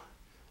 no.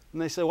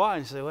 And they said, why?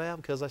 And you say, well,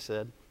 because I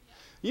said.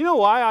 You know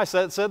why I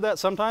said that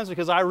sometimes?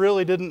 Because I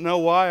really didn't know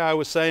why I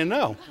was saying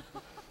no.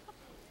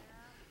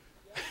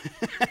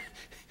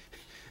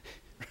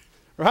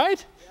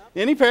 Right?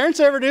 Any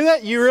parents ever do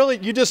that?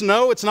 You just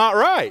know it's not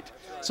right.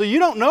 So you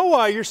don't know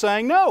why you're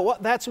saying no.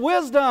 That's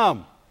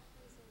wisdom.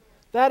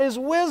 That is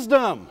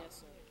wisdom.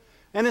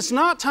 And it's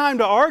not time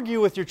to argue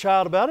with your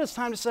child about it. It's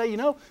time to say, you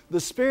know, the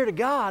Spirit of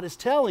God is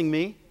telling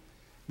me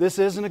this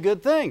isn't a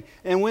good thing.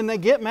 And when they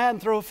get mad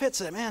and throw a fit,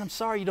 say, man, I'm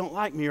sorry you don't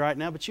like me right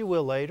now, but you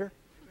will later.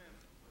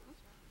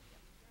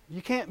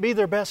 You can't be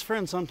their best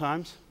friend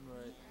sometimes.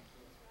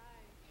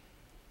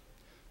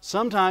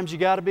 Sometimes you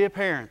got to be a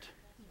parent.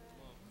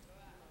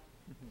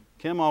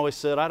 Kim always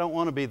said, I don't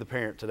want to be the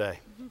parent today.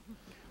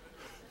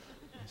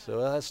 So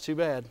well, that's too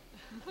bad.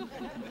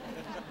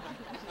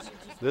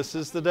 This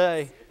is the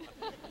day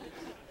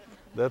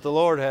that the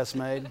Lord has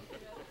made.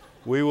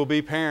 We will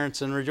be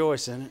parents and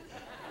rejoice in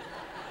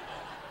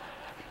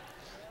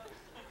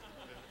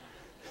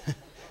it.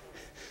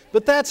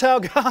 But that's how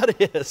God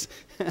is.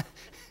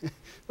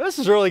 This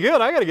is really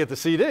good. I got to get the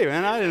CD,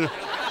 man. I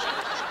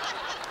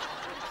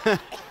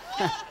didn't.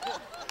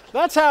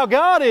 That's how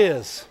God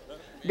is.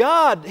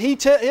 God,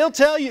 He'll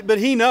tell you, but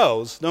He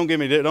knows. Don't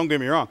get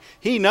me wrong.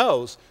 He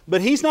knows,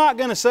 but He's not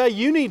going to say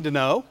you need to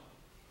know.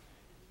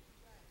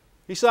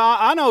 He said,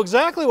 I know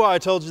exactly why I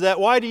told you that.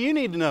 Why do you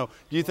need to know?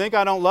 Do you think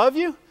I don't love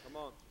you? Come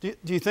on.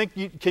 Do you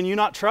think can you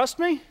not trust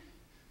me?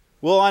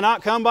 Will I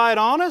not come by it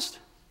honest?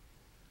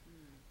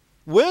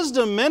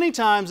 Wisdom many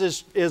times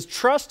is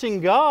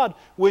trusting God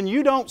when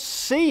you don't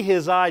see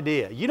His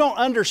idea. You don't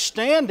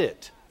understand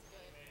it.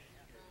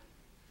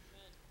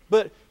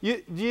 But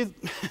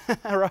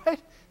right?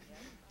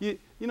 You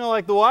know,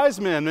 like the wise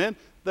men, man,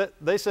 that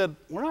they said,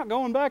 we're not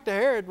going back to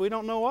Herod. We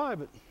don't know why,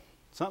 but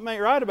something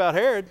ain't right about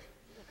Herod.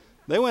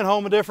 They went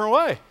home a different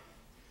way.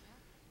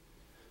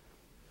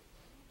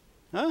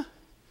 Huh?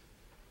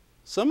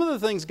 Some of the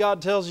things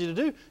God tells you to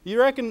do, you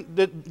reckon,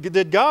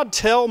 did God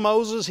tell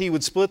Moses he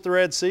would split the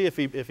Red Sea if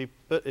he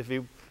put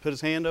his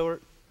hand over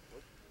it?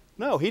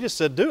 No, He just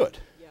said do it.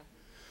 Yeah.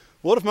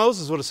 What if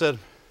Moses would have said,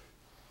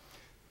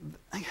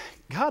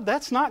 God,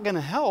 that's not going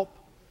to help.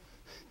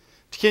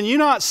 Can you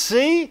not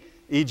see?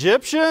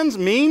 Egyptians,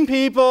 mean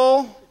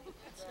people,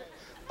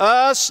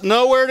 us,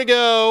 nowhere to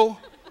go.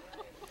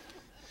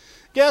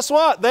 Guess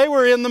what? They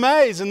were in the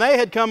maze and they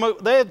had come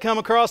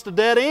across the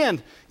dead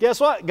end. Guess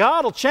what?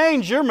 God will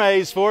change your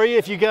maze for you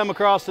if you come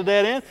across the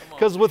dead end,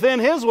 because within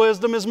His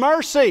wisdom is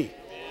mercy.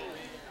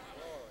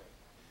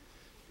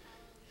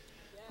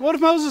 What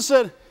if Moses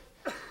said,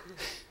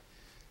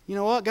 you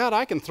know what, God,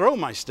 I can throw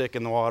my stick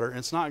in the water and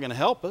it's not going to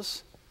help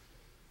us.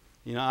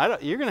 You know,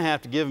 you're going to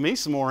have to give me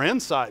some more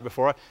insight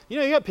before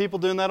you got people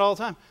doing that all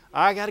the time.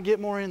 I got to get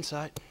more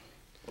insight.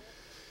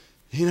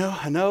 You know,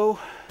 I know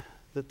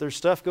that there's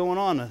stuff going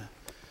on.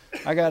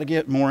 I got to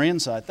get more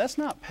insight. That's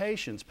not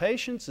patience.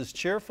 Patience is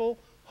cheerful,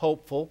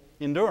 hopeful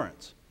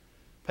endurance.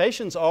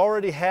 Patience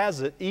already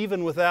has it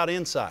even without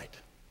insight.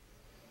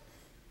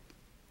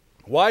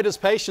 Why does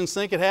patience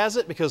think it has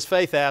it? Because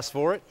faith asked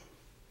for it.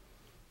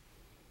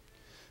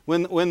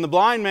 When the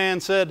blind man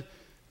said,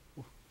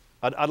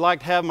 I'd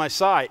like to have my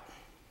sight,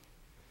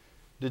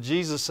 did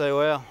Jesus say,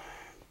 well,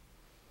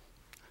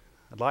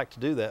 I'd like to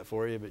do that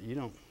for you, but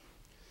you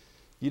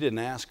didn't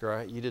ask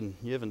right. You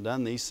haven't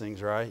done these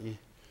things right.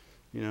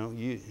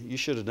 You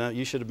should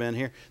have been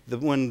here.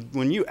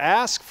 When you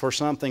ask for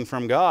something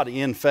from God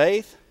in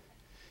faith,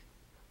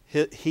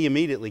 He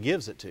immediately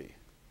gives it to you.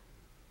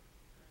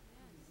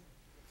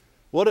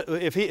 What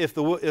if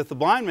the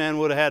blind man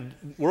would have had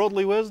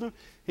worldly wisdom?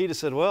 He'd have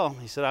said, well,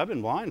 he said, I've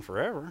been blind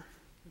forever.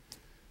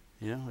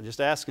 Just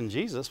asking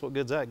Jesus, what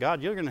good's that?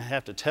 God, you're going to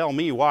have to tell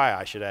me why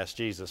I should ask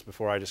Jesus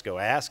before I just go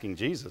asking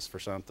Jesus for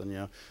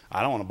something.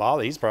 I don't want to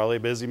bother. He's probably a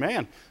busy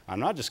man. I'm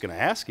not just going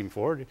to ask Him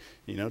for it,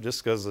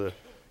 just because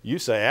you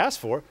say ask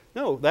for it.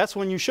 No, that's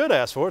when you should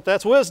ask for it.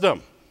 That's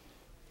wisdom.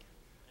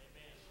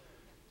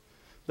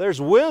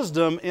 There's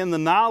wisdom in the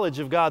knowledge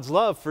of God's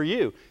love for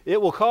you. It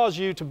will cause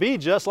you to be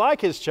just like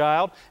His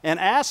child and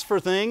ask for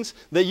things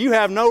that you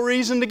have no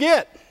reason to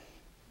get.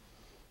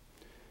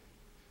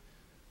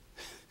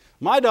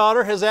 My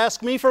daughter has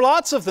asked me for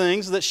lots of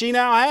things that she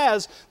now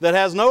has that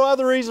has no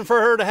other reason for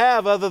her to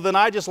have other than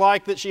I just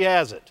like that she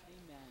has it.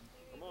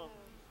 Amen.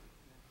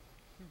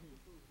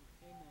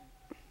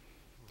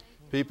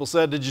 People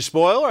said, did you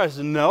spoil her? I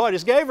said, no, I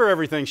just gave her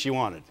everything she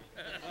wanted.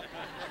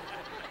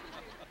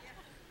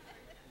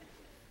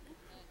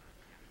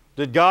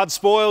 Did God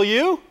spoil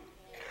you?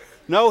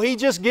 No, He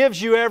just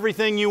gives you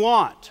everything you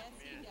want.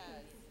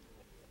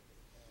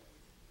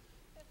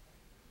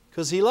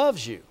 Because He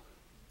loves you.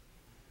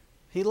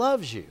 He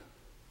loves you.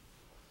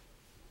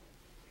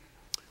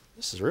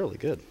 This is really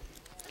good.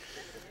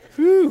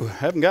 Whew,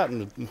 haven't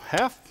gotten to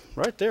half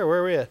right there.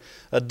 Where are we at?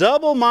 A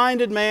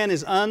double-minded man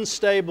is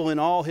unstable in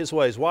all his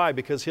ways. Why?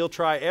 Because he'll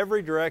try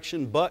every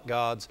direction but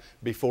God's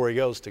before he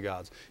goes to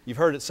God's. You've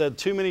heard it said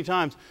too many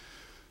times,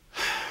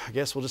 I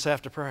guess we'll just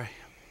have to pray.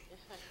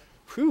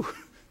 Whew,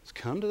 it's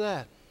come to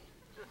that.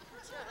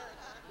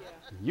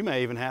 You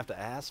may even have to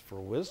ask for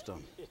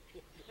wisdom.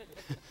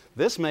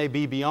 This may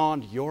be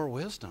beyond your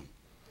wisdom.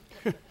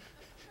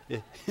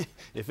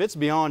 If it's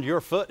beyond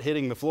your foot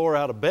hitting the floor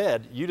out of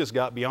bed, you just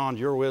got beyond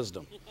your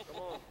wisdom.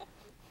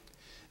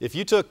 If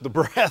you took the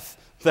breath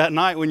that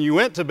night when you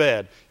went to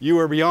bed, you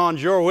were beyond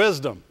your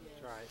wisdom.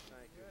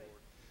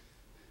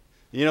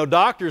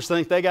 Doctors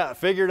think they got it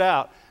figured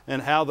out,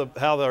 and how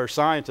they're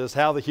scientists,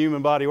 how the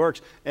human body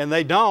works, and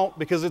they don't,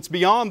 because it's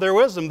beyond their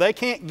wisdom. They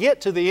can't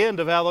get to the end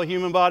of how the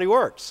human body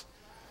works.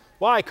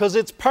 Why? Because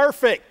it's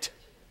perfect.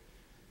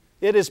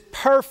 It is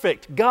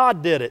perfect.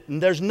 God did it,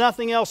 and there's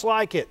nothing else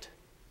like it.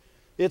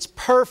 It's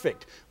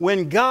perfect.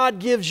 When God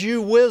gives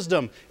you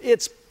wisdom,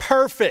 it's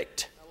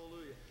perfect.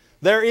 Hallelujah.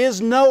 There is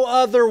no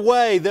other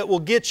way that will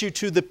get you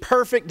to the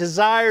perfect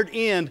desired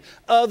end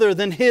other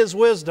than His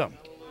wisdom.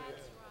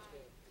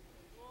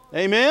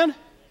 Hallelujah. Amen?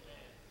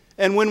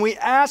 And when we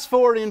ask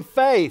for it in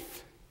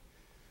faith,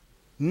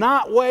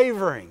 not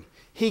wavering,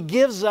 He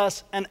gives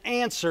us an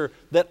answer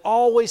that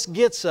always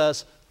gets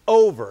us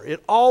over.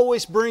 It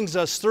always brings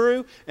us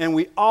through, and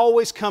we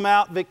always come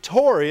out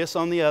victorious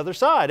on the other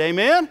side.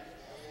 Amen?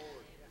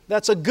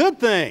 That's a good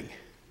thing.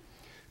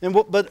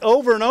 But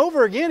over and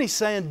over again, He's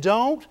saying,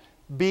 don't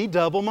be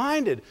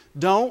double-minded.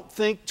 Don't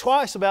think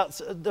twice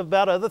about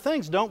other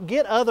things. Don't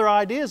get other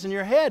ideas in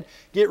your head.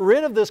 Get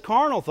rid of this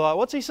carnal thought.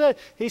 What's He said?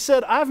 He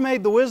said, I've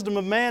made the wisdom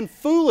of man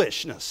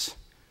foolishness.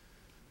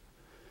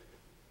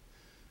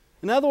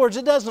 In other words,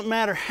 it doesn't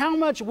matter how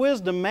much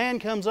wisdom man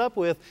comes up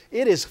with,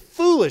 it is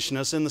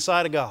foolishness in the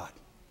sight of God.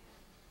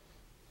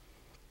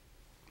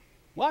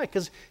 Why?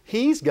 Because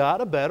He's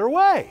got a better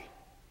way.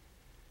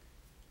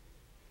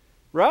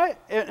 Right?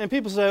 And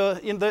people say,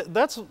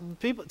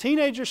 well,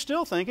 teenagers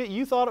still think it.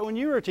 You thought it when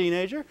you were a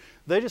teenager.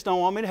 They just don't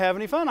want me to have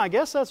any fun. I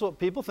guess that's what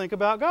people think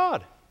about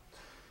God.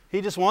 He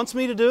just wants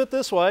me to do it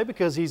this way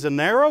because He's a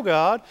narrow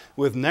God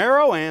with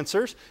narrow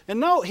answers. And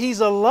no,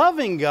 He's a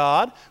loving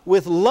God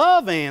with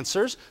love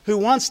answers who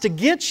wants to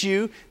get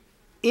you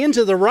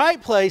into the right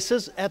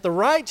places at the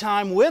right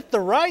time with the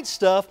right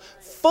stuff,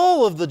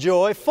 full of the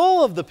joy,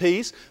 full of the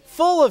peace,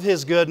 full of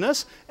His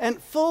goodness,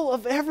 and full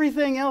of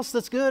everything else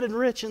that's good and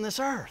rich in this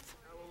earth.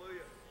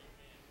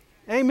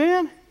 Hallelujah.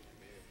 Amen?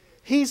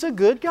 He's a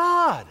good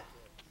God.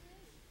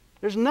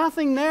 There's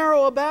nothing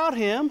narrow about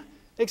Him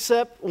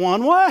except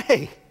one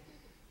way.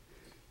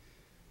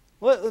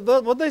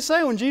 What they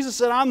say when Jesus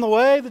said, I'm the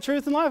way, the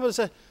truth, and life, they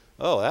say,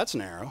 oh, that's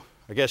narrow.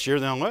 I guess you're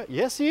the only way.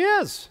 Yes, He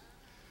is.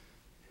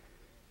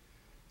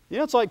 You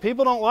know, it's like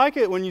people don't like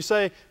it when you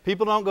say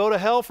people don't go to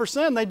hell for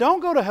sin. They don't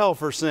go to hell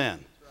for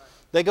sin.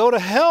 They go to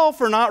hell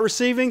for not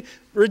receiving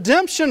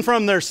redemption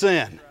from their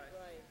sin.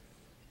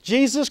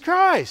 Jesus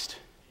Christ.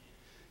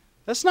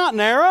 That's not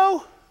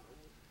narrow.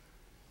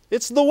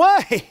 It's the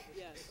way.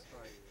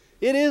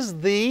 It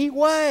is the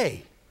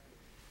way.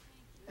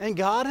 And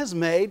God has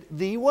made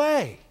the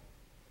way.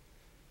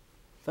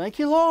 Thank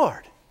you,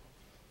 Lord.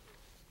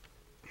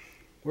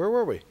 Where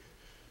were we?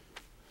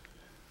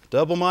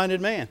 Double-minded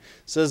man. It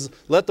says,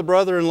 let the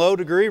brother in low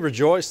degree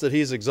rejoice that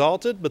he's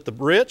exalted, but the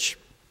rich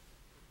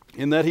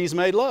in that he's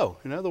made low.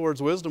 In other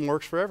words, wisdom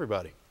works for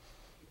everybody.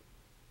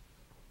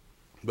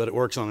 But it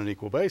works on an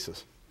equal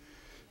basis.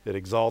 It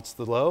exalts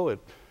the low, it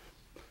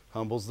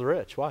humbles the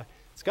rich. Why?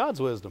 It's God's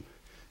wisdom.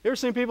 You ever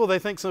seen people, they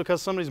think so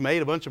because somebody's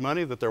made a bunch of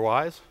money that they're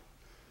wise?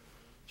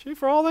 Gee,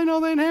 for all they know,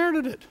 they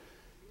inherited it.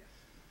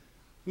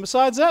 And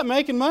besides that,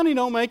 making money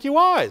don't make you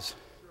wise.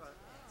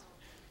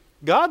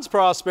 God's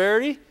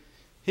prosperity,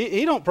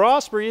 He don't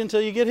prosper you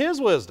until you get His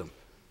wisdom.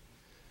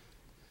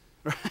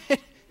 Right? Yep.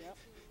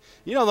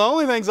 You know, the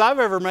only things I've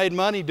ever made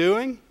money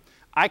doing,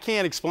 I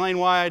can't explain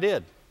why I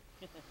did.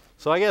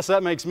 So I guess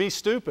that makes me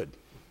stupid.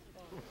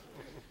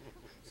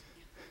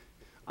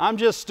 I'm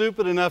just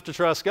stupid enough to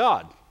trust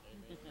God.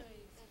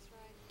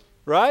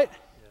 Right?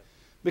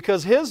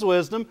 Because His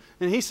wisdom,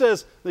 and He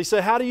says, they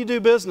say, how do you do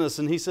business?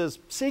 And He says,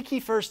 seek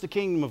ye first the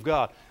kingdom of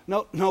God.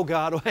 No,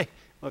 God, wait.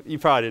 Well, you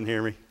probably didn't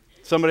hear me.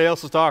 Somebody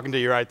else was talking to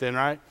you right then,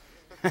 right?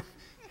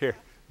 Here,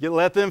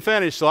 let them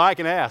finish so I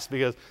can ask,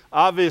 because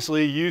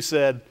obviously you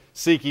said,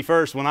 seek ye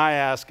first when I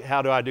ask,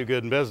 how do I do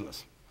good in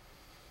business?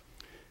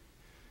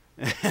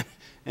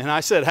 And I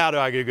said, how do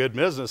I do good in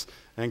business?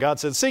 And God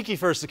said, seek ye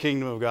first the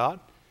kingdom of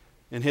God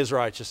and His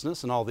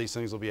righteousness, and all these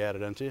things will be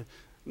added unto you.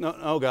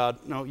 No, God,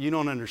 no, you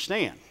don't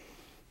understand.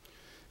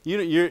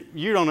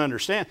 You don't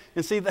understand.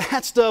 And see,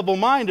 that's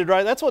double-minded,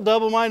 right? That's what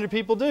double-minded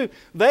people do.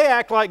 They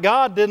act like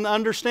God didn't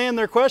understand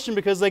their question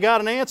because they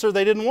got an answer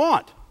they didn't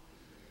want.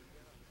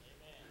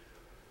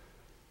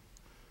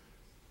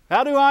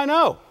 How do I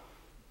know?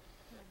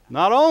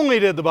 Not only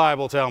did the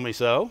Bible tell me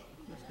so,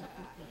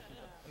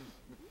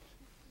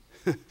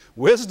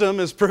 wisdom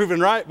is proven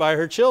right by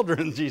her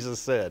children, Jesus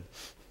said.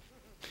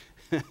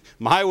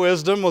 My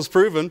wisdom was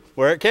proven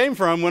where it came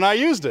from when I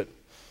used it.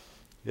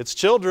 Its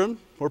children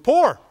were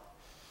poor.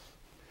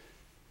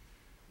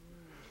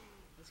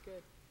 That's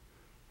good.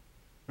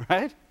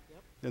 Right?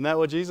 Yep. Isn't that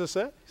what Jesus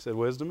said? He said,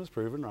 wisdom is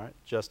proven right,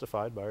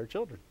 justified by her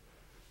children.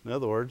 In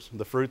other words,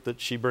 the fruit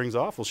that she brings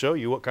off will show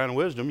you what kind of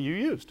wisdom you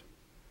used.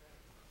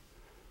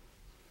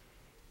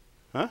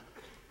 Huh?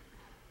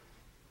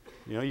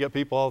 You know, you got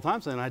people all the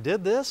time saying, I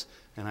did this,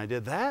 and I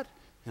did that,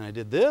 and I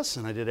did this,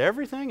 and I did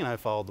everything, and I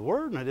followed the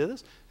Word, and I did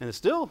this, and it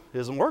still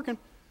isn't working.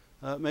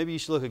 Maybe you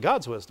should look at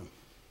God's wisdom.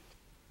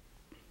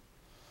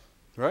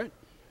 Right?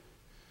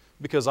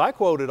 Because I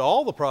quoted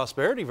all the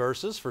prosperity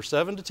verses for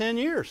 7 to 10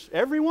 years.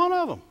 Every one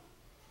of them.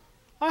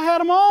 I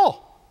had them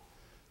all.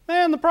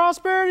 Man, the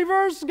prosperity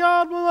verses,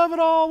 God will love it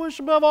all, wish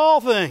above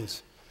all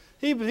things.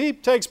 He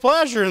takes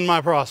pleasure in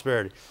my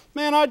prosperity.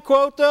 Man, I'd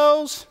quote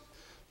those.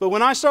 But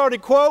when I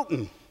started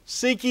quoting,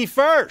 seek ye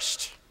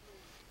first.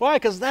 Why?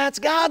 Because that's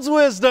God's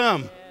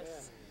wisdom.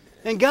 Yes.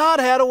 And God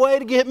had a way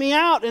to get me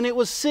out, and it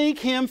was seek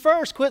Him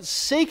first. Quit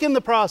seeking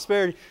the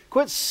prosperity.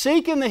 Quit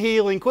seeking the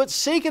healing.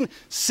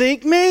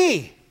 Seek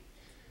me.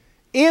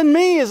 In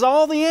me is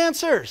all the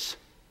answers.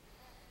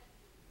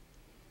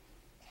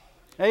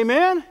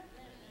 Amen?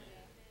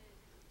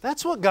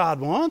 That's what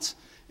God wants.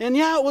 And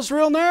yeah, it was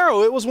real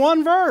narrow. It was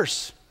one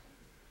verse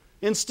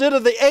instead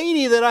of the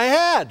 80 that I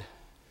had.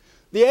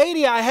 The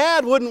 80 I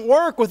had wouldn't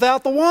work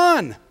without the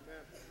one.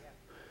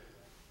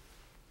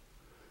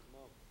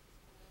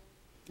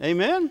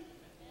 Amen?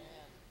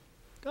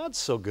 God's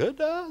so good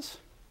to us.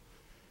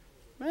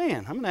 Man,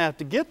 I'm going to have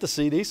to get the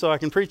CD so I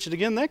can preach it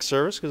again next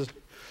service. Because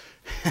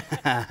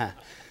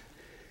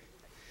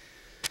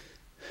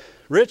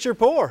rich or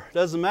poor,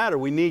 doesn't matter.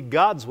 We need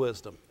God's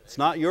wisdom. It's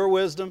not your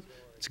wisdom.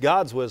 It's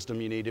God's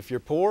wisdom you need. If you're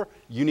poor,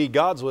 you need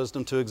God's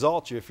wisdom to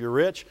exalt you. If you're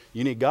rich,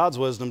 you need God's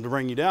wisdom to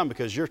bring you down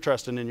because you're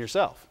trusting in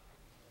yourself.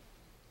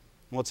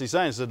 What's he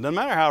saying? He said, no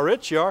matter how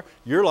rich you are,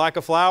 you're like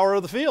a flower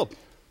of the field.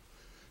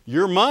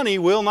 Your money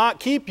will not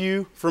keep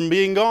you from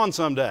being gone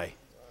someday.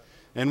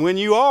 And when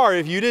you are,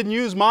 if you didn't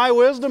use my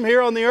wisdom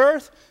here on the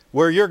earth,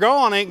 where you're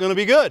gone ain't going to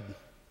be good.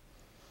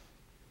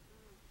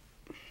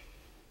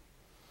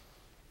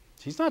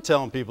 He's not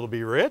telling people to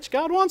be rich.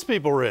 God wants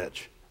people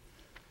rich.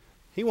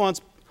 He wants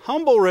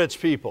humble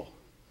rich people.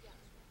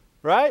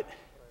 Right?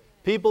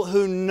 People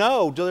who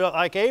know,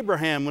 like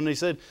Abraham when he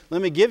said,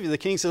 let me give you. The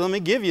king said, let me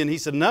give you. And he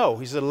said, no.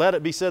 He said, let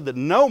it be said that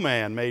no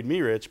man made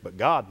me rich, but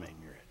God made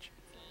me rich.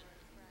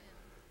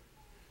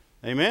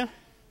 Amen?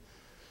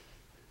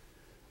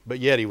 But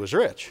yet he was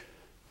rich.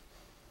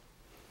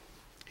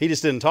 He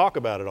just didn't talk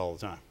about it all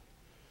the time.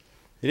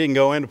 He didn't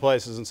go into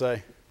places and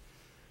say,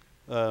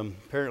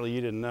 apparently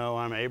you didn't know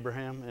I'm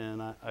Abraham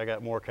and I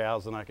got more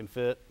cows than I can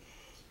fit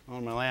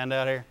on my land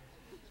out here.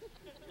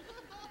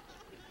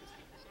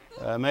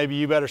 Maybe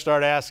you better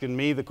start asking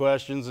me the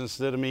questions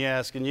instead of me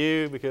asking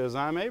you because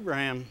I'm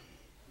Abraham.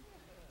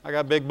 I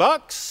got big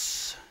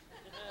bucks.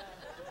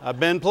 I've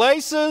been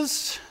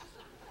places.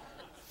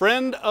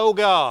 Friend, oh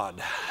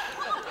God.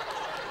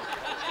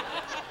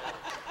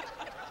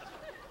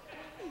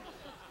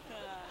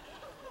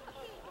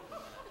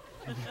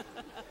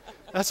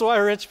 That's why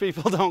rich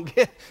people don't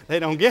get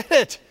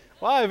it.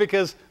 Why?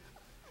 Because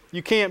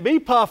you can't be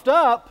puffed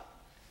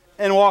up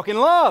and walk in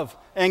love.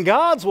 And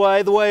God's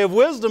way, the way of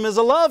wisdom, is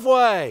a love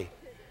way.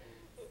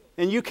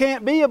 And you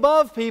can't be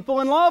above people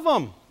and love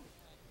them.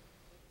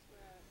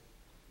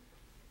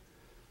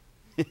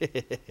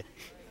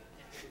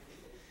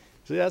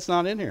 See, that's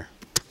not in here.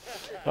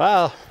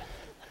 Wow.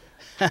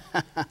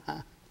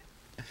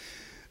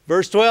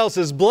 Verse 12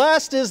 says,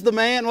 blessed is the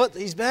man. What?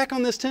 He's back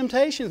on this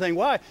temptation thing.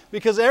 Why?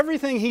 Because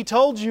everything he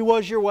told you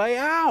was your way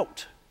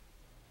out.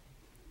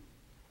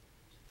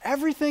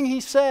 Everything he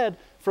said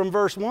from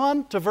verse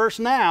 1 to verse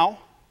now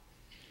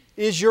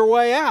is your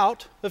way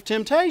out of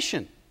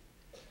temptation.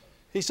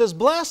 He says,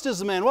 blessed is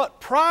the man. What?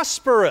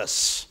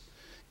 Prosperous,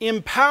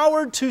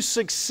 empowered to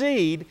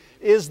succeed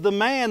is the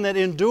man that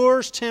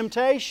endures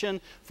temptation.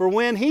 For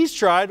when he's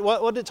tried,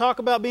 what did it talk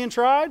about being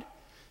tried?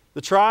 The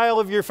trial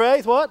of your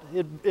faith, what?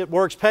 It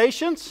works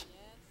patience.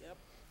 Yep.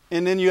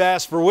 And then you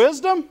ask for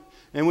wisdom.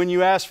 And when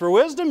you ask for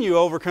wisdom, you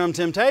overcome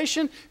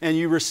temptation. And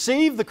you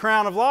receive the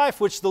crown of life,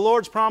 which the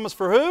Lord's promised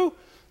for who?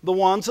 The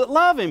ones that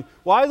love Him.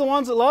 Why the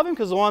ones that love Him?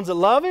 Because the ones that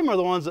love Him are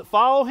the ones that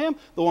follow Him,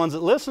 the ones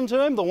that listen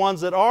to Him, the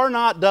ones that are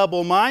not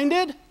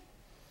double-minded.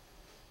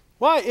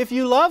 Why? If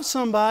you love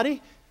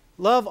somebody,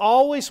 love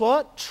always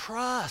what?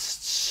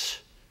 Trusts.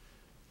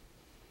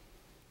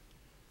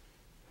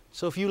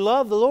 So if you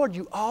love the Lord,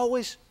 you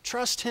always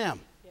trust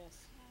Him. Yes.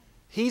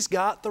 He's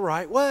got the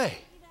right way.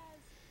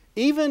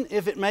 Even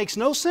if it makes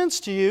no sense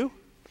to you,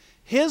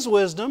 His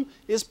wisdom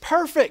is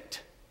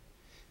perfect.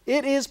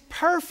 It is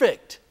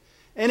perfect.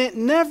 And it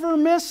never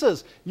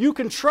misses. You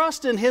can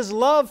trust in His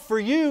love for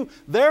you,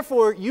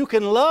 therefore you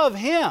can love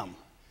Him.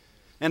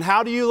 And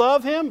how do you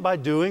love Him? By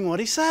doing what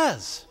He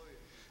says.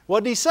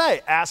 What did He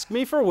say? Ask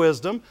me for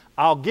wisdom,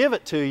 I'll give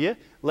it to you.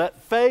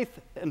 Let faith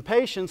and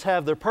patience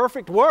have their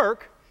perfect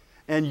work,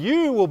 and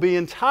you will be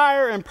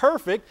entire and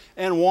perfect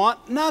and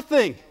want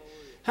nothing.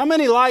 How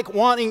many like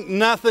wanting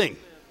nothing?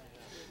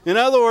 In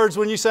other words,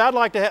 when you say, I'd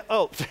like to have,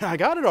 oh, I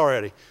got it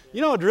already.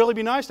 You know, it'd really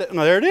be nice to,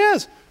 no, there it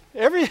is.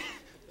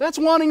 That's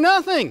wanting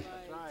nothing.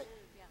 Right.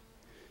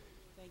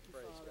 Thank you,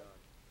 Father.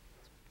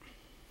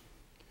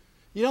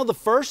 You know the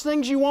first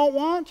things you won't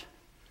want?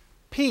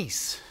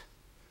 Peace,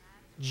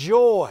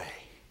 joy,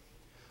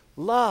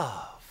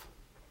 love.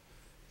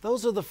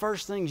 Those are the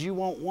first things you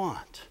won't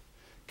want.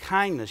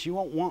 Kindness, you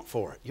won't want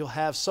for it. You'll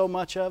have so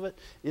much of it,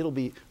 it'll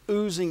be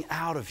oozing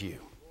out of you.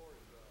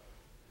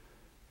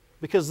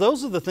 Because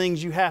those are the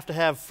things you have to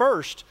have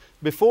first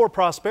before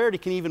prosperity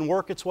can even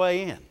work its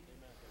way in.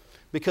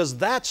 Because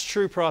that's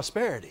true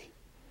prosperity.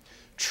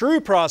 True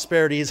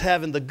prosperity is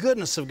having the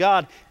goodness of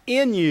God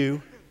in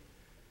you,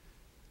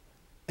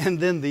 and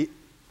then the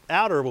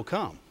outer will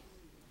come.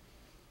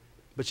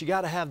 But you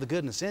got to have the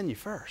goodness in you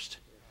first.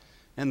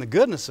 And the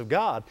goodness of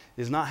God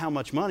is not how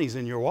much money's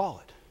in your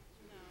wallet.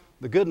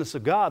 The goodness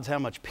of God is how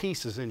much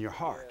peace is in your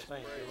heart.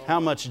 How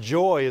much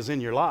joy is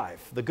in your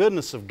life. The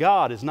goodness of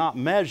God is not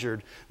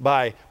measured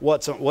by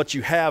what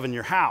you have in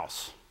your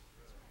house.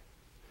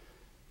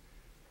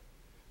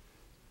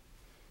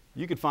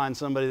 You could find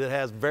somebody that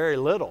has very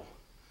little,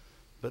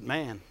 but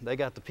man, they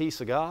got the peace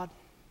of God.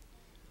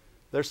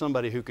 There's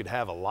somebody who could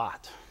have a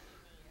lot.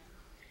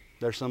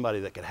 There's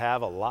somebody that could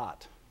have a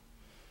lot.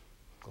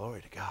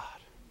 Glory to God.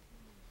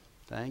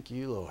 Thank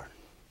you, Lord.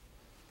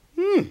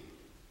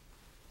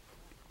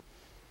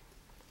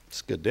 It's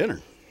a good dinner.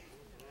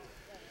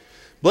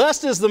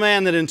 Blessed is the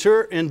man that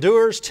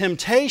endures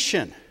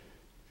temptation.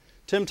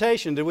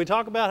 Temptation. Did we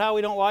talk about how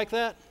we don't like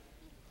that?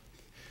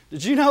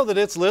 Did you know that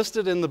it's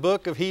listed in the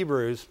book of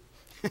Hebrews?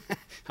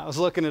 I was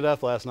looking it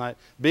up last night.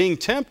 Being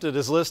tempted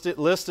is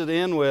listed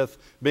in with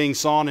being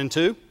sawn in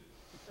two.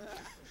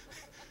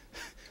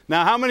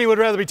 Now, how many would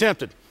rather be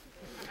tempted?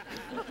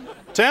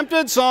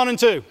 Tempted, sawn in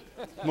two.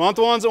 Want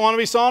the ones that want to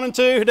be sawn in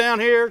two down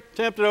here,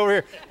 tempted over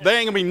here. There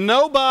ain't going to be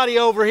nobody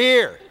over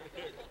here.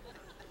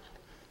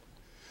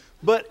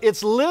 But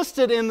it's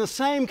listed in the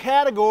same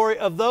category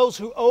of those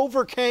who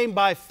overcame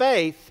by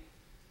faith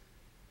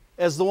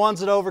as the ones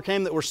that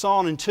overcame that were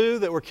sawn in two,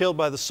 that were killed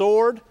by the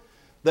sword,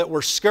 that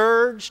were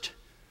scourged,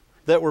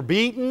 that were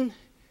beaten.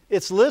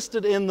 It's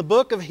listed in the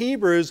book of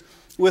Hebrews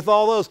with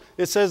all those.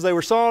 It says they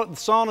were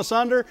sawn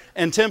asunder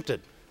and tempted.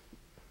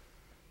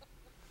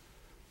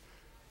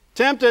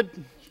 Tempted.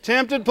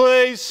 Tempted,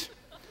 please.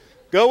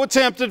 Go with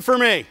tempted for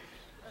me.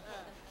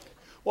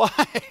 Why?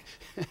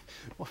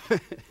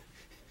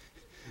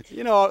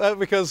 You know,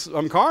 because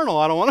I'm carnal,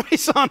 I don't want to be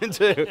sawn in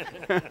two.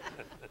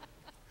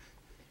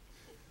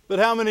 But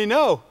how many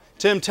know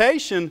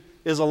temptation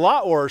is a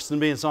lot worse than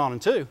being sawn in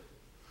two?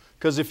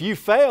 Because if you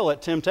fail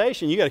at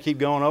temptation, you got to keep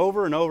going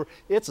over and over.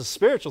 It's a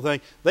spiritual thing.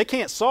 They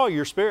can't saw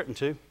your spirit in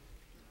two.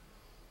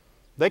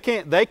 They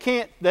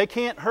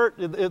can't hurt.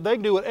 They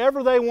can do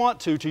whatever they want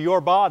to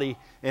your body,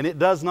 and it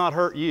does not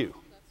hurt you.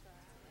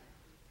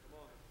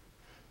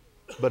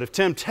 But if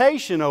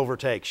temptation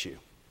overtakes you,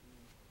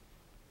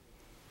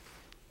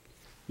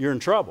 you're in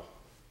trouble.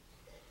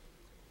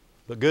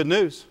 But good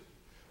news,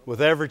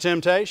 with every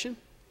temptation,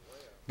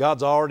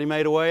 God's already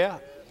made a way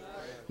out.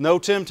 No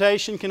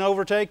temptation can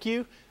overtake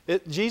you.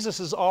 Jesus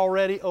has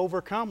already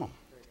overcome them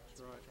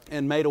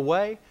and made a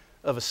way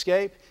of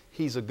escape.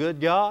 He's a good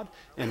God,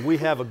 and we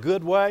have a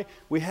good way.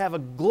 We have a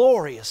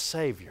glorious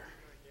Savior.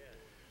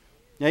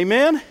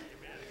 Amen?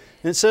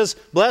 And it says,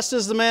 blessed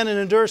is the man that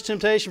endures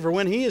temptation, for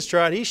when he is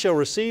tried, he shall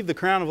receive the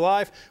crown of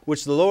life,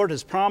 which the Lord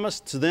has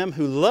promised to them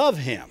who love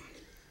Him.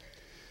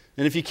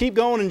 And if you keep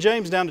going in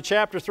James down to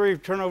chapter 3,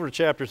 turn over to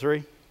chapter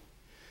 3,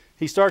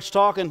 he starts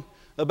talking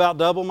about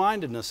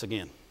double-mindedness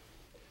again.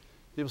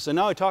 People say,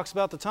 no, he talks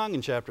about the tongue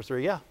in chapter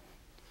 3. Yeah.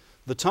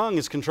 The tongue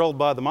is controlled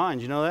by the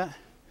mind. You know that?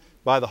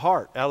 By the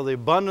heart. Out of the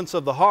abundance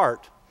of the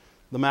heart,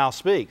 the mouth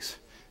speaks.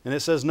 And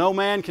it says, no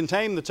man can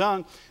tame the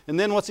tongue. And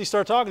then what's he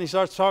start talking? He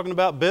starts talking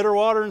about bitter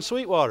water and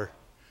sweet water.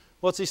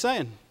 What's he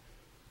saying?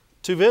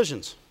 Two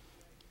visions.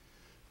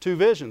 Two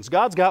visions.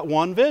 God's got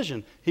one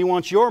vision. He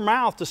wants your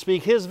mouth to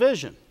speak His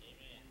vision.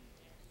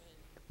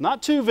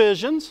 Not two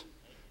visions.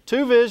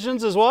 Two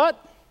visions is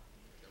what?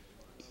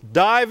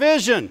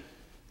 Division.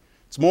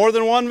 It's more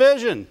than one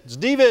vision. It's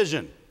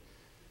division.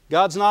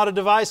 God's not a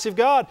divisive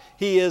God.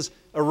 He is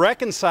a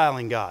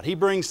reconciling God. He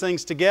brings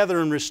things together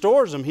and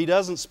restores them. He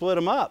doesn't split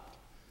them up.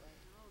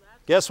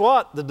 Guess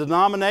what? The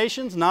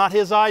denomination's not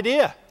His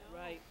idea.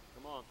 Right.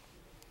 Come on.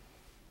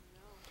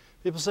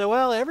 People say,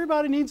 well,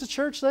 everybody needs a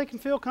church they can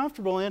feel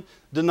comfortable in.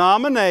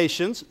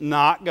 Denominations,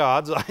 not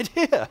God's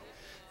idea.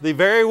 The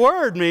very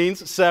word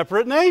means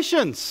separate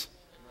nations.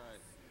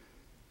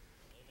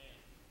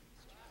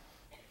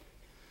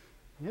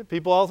 Yeah,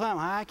 people all the time,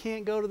 I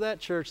can't go to that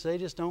church. They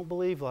just don't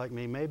believe like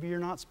me. Maybe you're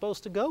not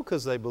supposed to go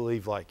because they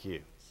believe like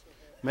you.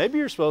 Maybe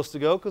you're supposed to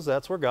go because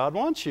that's where God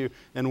wants you.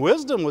 And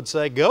wisdom would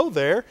say, go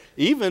there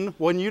even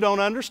when you don't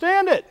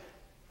understand it.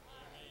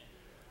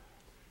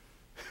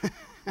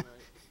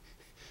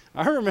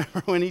 I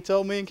remember when he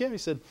told me and Kim, he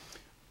said,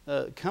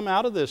 come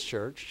out of this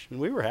church. And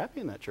we were happy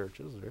in that church.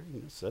 It was very,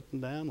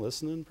 sitting down,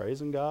 listening,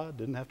 praising God.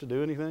 Didn't have to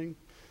do anything.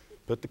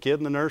 Put the kid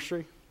in the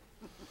nursery.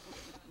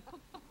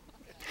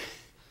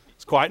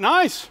 It's quite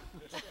nice.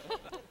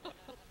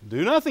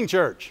 Do nothing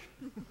church.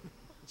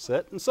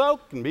 Sit and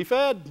soak and be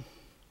fed.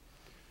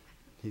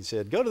 He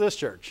said, go to this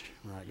church.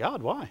 I'm like,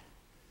 God, why?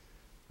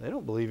 They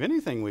don't believe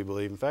anything we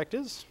believe. In fact,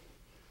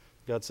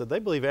 God said, they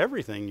believe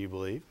everything you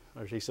believe.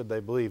 Or He said,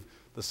 they believe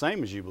the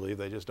same as you believe.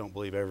 They just don't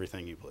believe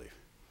everything you believe.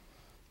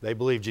 They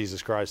believe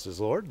Jesus Christ is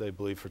Lord. They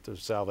believe for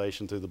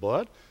salvation through the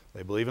blood.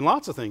 They believe in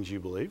lots of things you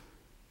believe.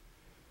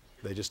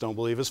 They just don't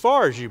believe as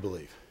far as you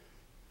believe.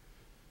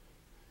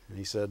 And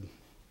he said,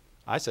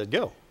 I said,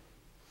 go.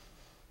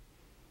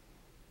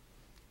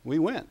 We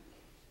went.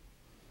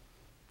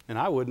 And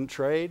I wouldn't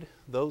trade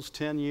those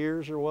 10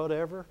 years or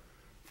whatever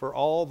for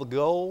all the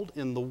gold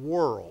in the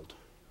world.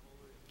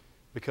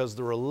 Because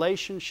the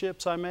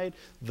relationships I made,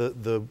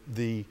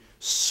 the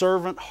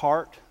servant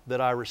heart that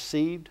I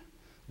received,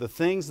 the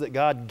things that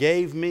God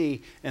gave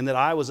me and that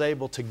I was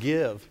able to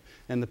give,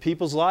 and the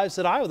people's lives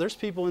that there's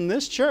people in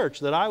this church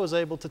that I was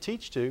able to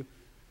teach to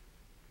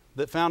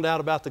that found out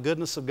about the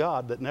goodness of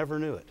God that never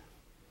knew it.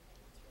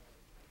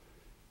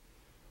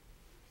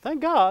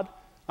 Thank God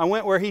I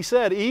went where He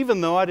said,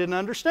 even though I didn't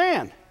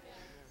understand.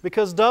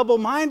 Because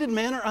double-minded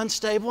men are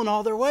unstable in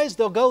all their ways.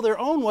 They'll go their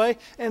own way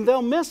and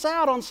they'll miss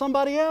out on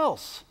somebody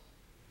else.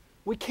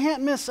 We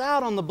can't miss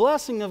out on the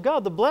blessing of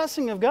God. The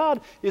blessing of God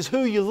is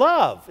who you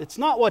love. It's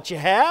not what you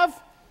have.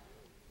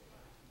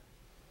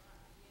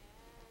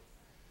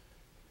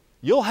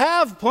 You'll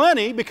have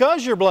plenty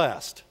because you're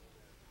blessed.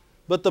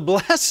 But the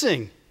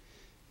blessing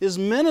is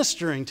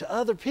ministering to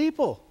other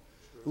people.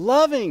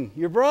 Loving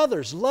your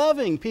brothers,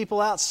 loving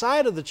people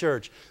outside of the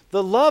church.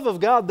 The love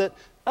of God that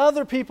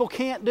other people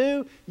can't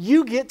do,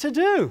 you get to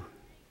do.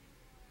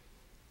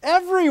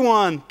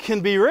 Everyone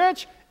can be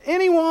rich.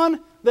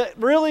 Anyone that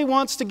really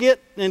wants to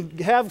get and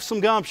have some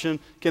gumption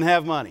can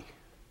have money.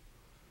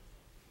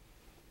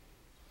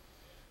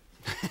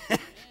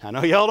 I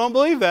know y'all don't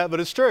believe that, but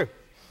it's true.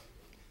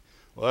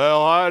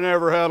 Well, I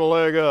never had a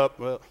leg up.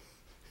 Well,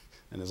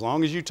 and as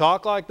long as you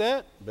talk like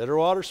that, bitter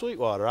water, sweet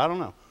water, I don't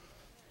know.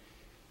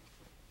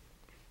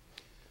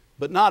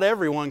 But not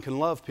everyone can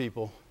love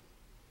people.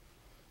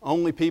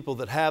 Only people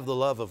that have the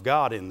love of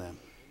God in them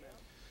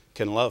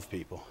can love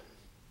people.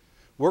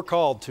 We're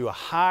called to a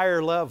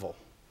higher level.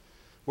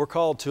 We're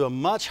called to a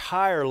much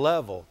higher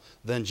level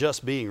than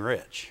just being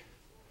rich.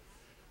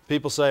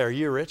 People say, are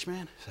you a rich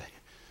man? I say,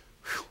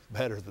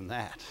 better than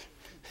that.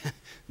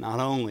 Not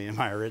only am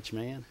I a rich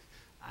man,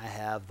 I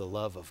have the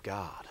love of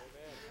God.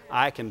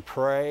 I can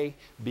pray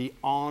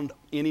beyond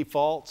any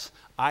faults.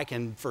 I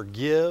can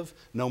forgive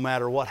no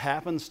matter what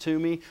happens to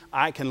me.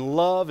 I can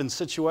love in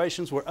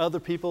situations where other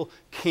people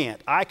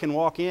can't. I can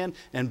walk in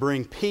and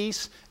bring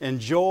peace and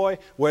joy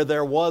where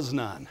there was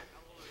none.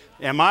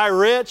 Am I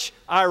rich?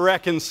 I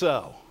reckon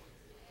so.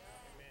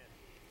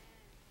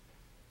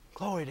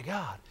 Glory to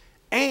God.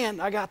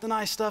 And I got the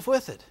nice stuff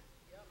with it.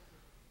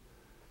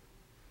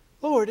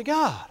 Glory to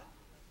God.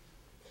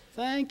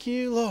 Thank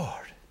you,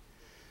 Lord.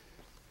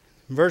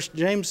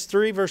 James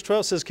 3, verse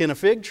 12 says, can a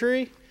fig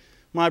tree,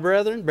 my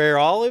brethren, bear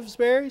olives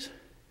berries?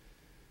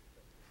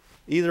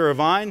 Either a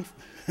vine,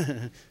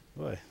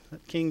 boy,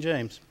 King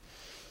James.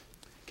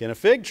 Can a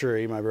fig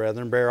tree, my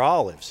brethren, bear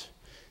olives?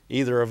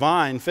 Either a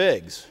vine,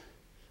 figs.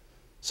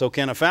 So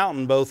can a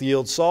fountain both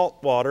yield salt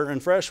water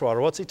and fresh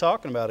water? What's he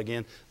talking about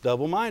again?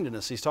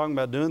 Double-mindedness. He's talking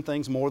about doing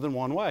things more than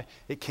one way.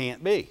 It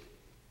can't be.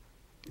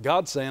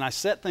 God's saying, I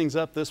set things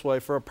up this way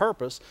for a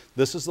purpose.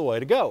 This is the way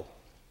to go.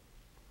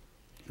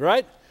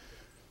 Right?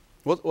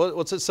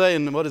 What's it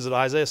saying? What is it,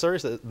 Isaiah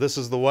 30? This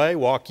is the way,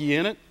 walk ye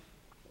in it.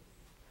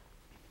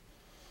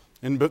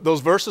 And those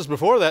verses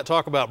before that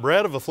talk about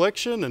bread of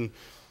affliction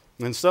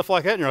and stuff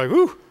like that. And you're like,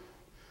 whoo,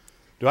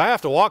 do I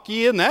have to walk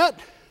ye in that?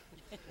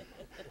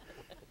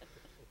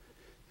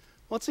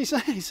 What's he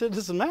saying? He said, it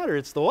doesn't matter,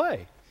 it's the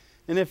way.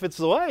 And if it's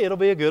the way, it'll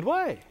be a good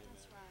way.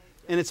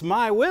 And it's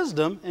my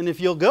wisdom, and if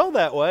you'll go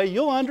that way,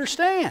 you'll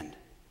understand.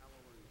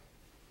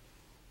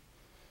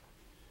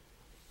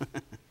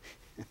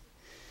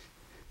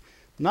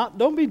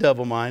 Don't be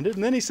double-minded.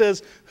 And then he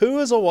says, who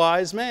is a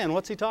wise man?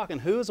 What's he talking?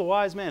 Who is a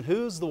wise man?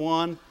 Who's the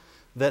one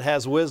that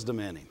has wisdom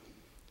in him?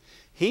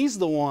 He's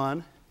the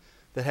one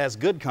that has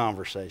good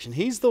conversation.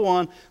 He's the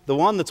one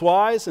that's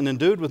wise and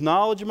endued with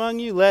knowledge among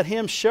you. Let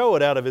him show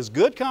it out of his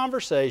good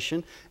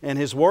conversation and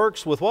his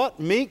works with what?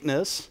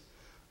 Meekness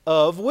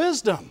of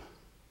wisdom.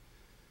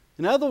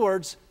 In other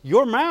words,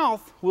 your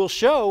mouth will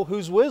show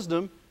whose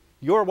wisdom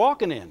you're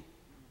walking in.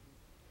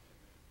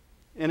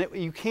 And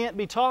you can't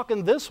be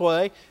talking this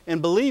way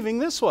and believing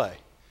this way.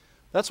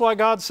 That's why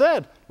God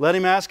said, let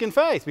him ask in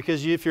faith.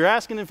 Because if you're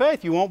asking in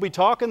faith, you won't be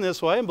talking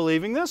this way and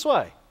believing this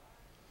way.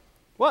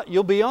 What?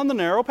 You'll be on the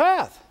narrow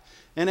path.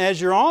 And as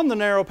you're on the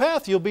narrow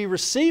path, you'll be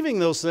receiving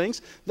those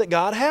things that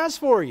God has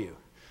for you.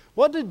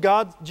 What did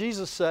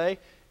Jesus say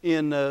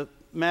in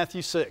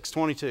Matthew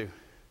 6:22?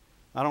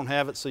 I don't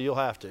have it, so you'll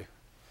have to.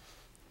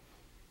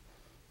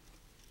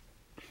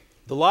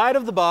 The light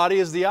of the body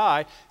is the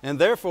eye, and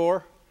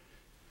therefore,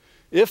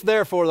 if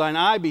therefore thine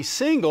eye be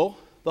single,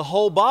 the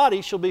whole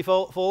body shall be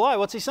full of light.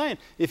 What's he saying?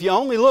 If you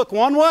only look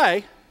one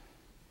way,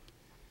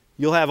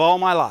 you'll have all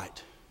my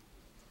light.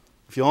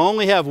 If you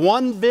only have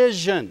one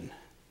vision.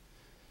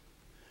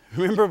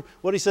 Remember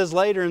what he says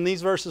later in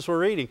these verses we're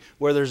reading,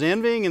 where there's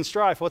envying and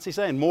strife. What's he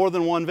saying? More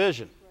than one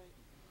vision.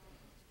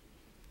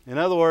 In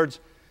other words,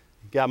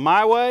 you got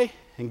my way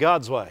and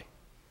God's way.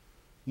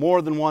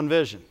 More than one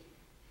vision.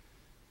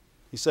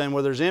 He's saying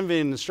where there's envy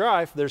and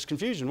strife, there's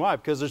confusion. Why?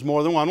 Because there's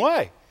more than one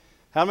way.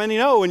 How many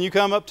know when you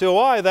come up to a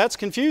why, that's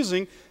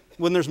confusing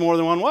when there's more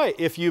than one way?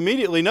 If you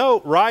immediately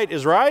know right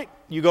is right,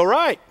 you go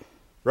right.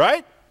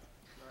 Right?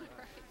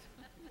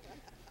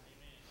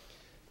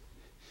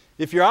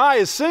 If your eye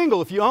is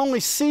single, if you only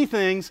see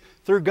things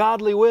through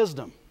godly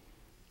wisdom.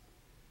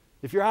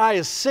 If your eye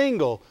is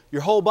single,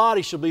 your whole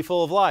body shall be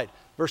full of light.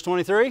 Verse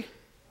 23.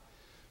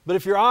 But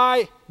if your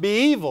eye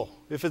be evil,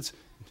 if it's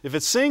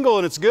single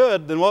and it's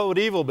good, then what would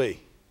evil be?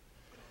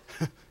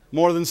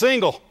 More than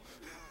single.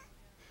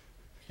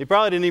 He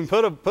probably didn't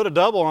even put a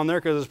double on there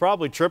because it's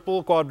probably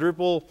triple,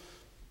 quadruple,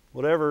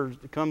 whatever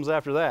comes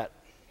after that.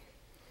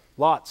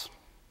 Lots.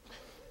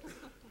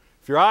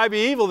 If your eye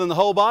be evil, then the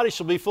whole body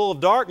shall be full of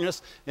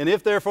darkness. And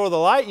if therefore the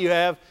light you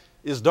have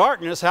is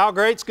darkness, how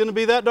great's going to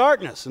be that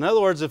darkness? In other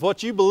words, if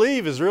what you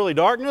believe is really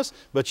darkness,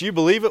 but you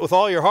believe it with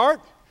all your heart,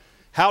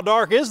 how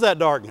dark is that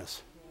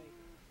darkness?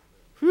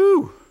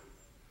 Whew.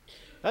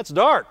 That's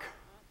dark.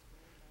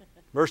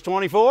 Verse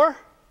 24.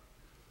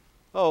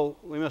 Oh,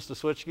 we must have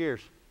switched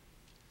gears.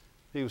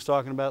 He was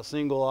talking about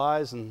single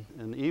eyes and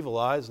evil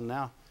eyes, and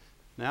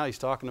now he's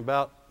talking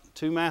about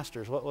two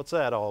masters. What's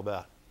that all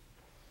about?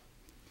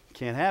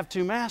 Can't have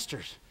two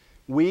masters.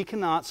 We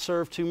cannot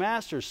serve two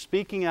masters.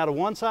 Speaking out of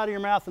one side of your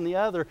mouth and the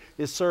other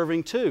is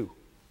serving two.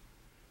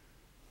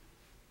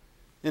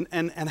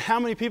 And how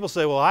many people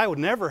say, well, I would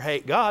never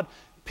hate God.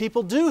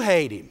 people do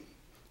hate him.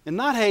 And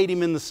not hate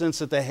him in the sense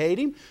that they hate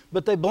him,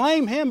 but they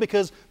blame him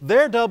because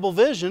they're double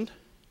visioned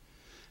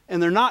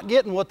and they're not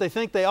getting what they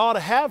think they ought to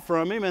have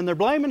from him, and they're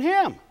blaming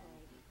him.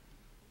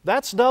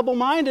 That's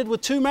double-minded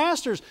with two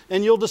masters,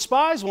 and you'll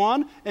despise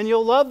one and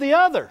you'll love the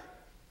other.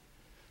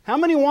 How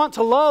many want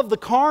to love the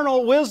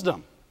carnal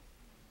wisdom?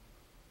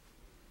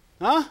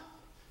 Huh?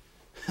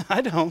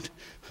 I don't.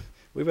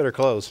 We better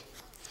close.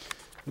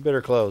 We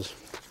better close.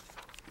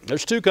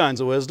 There's two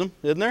kinds of wisdom,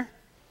 isn't there?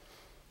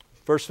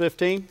 Verse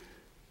 15,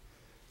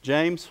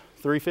 James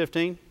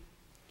 3:15.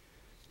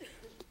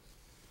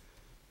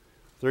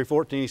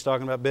 3:14, he's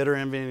talking about bitter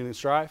envy and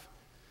strife.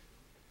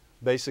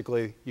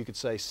 Basically, you could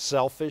say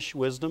selfish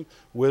wisdom,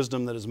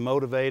 wisdom that is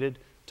motivated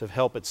to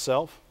help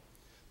itself.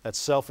 That's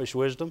selfish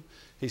wisdom.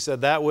 He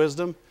said that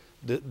wisdom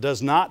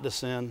does not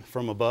descend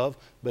from above,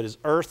 but is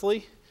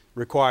earthly,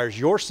 requires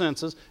your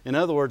senses. In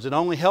other words, it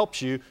only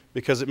helps you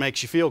because it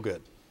makes you feel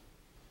good.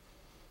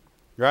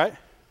 Right?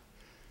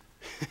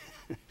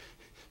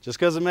 Just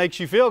because it makes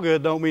you feel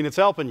good don't mean it's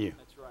helping you.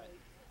 That's right.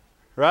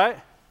 Right?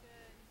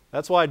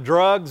 That's why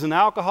drugs and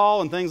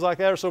alcohol and things like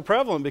that are so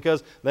prevalent,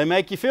 because they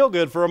make you feel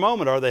good for a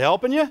moment. Are they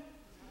helping you?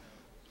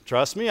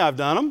 Trust me, I've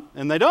done them,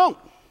 and they don't.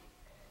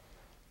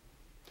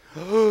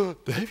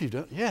 Dave, you've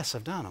done? Yes,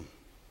 I've done them.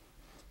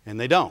 And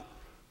they don't.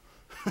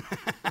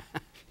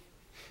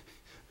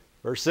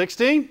 Verse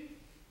 16.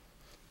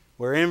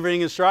 Where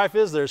envying and strife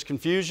is, there's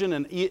confusion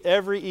and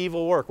every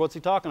evil work. What's he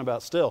talking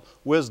about still?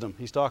 Wisdom.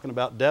 He's talking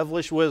about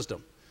devilish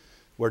wisdom.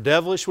 Where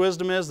devilish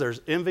wisdom is, there's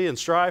envy and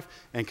strife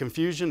and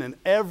confusion and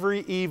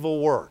every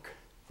evil work.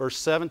 Verse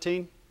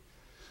 17.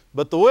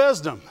 But the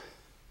wisdom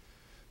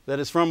that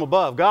is from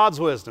above, God's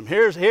wisdom.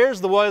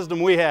 Here's the wisdom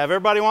we have.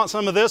 Everybody want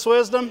some of this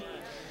wisdom?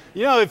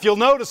 You know, if you'll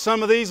notice,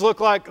 some of these look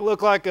like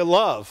a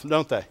love,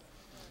 don't they?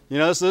 You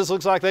know, this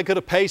looks like they could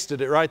have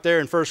pasted it right there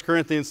in 1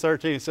 Corinthians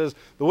 13. It says,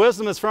 the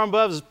wisdom that's from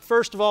above is,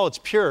 first of all, it's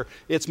pure.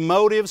 Its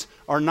motives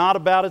are not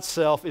about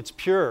itself. It's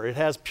pure. It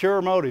has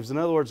pure motives. In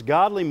other words,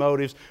 godly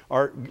motives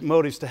are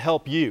motives to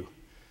help you,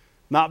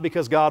 not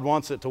because God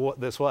wants it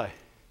this way.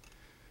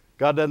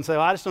 God doesn't say,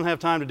 well, I just don't have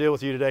time to deal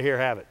with you today. Here,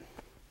 have it.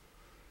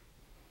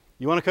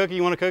 You want a cookie?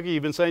 You want a cookie?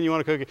 You've been saying you want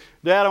a cookie.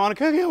 Dad, I want a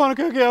cookie. I want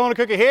a cookie. I want a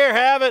cookie. Here,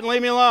 have it and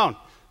leave me alone.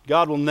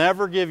 God will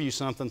never give you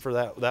something for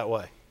that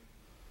way.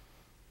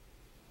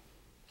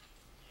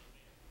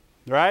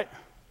 Right?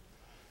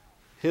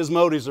 His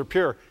motives are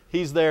pure.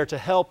 He's there to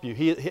help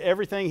you.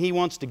 Everything He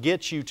wants to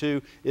get you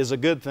to is a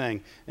good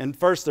thing. And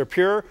first they're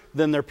pure,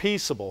 then they're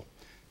peaceable.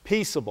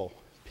 Peaceable.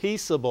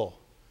 Peaceable.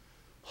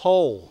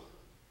 Whole.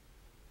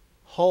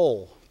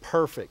 Whole.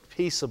 Perfect.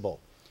 Peaceable.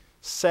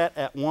 Set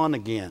at one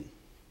again.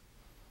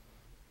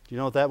 Do you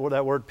know what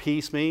that word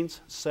peace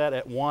means? Set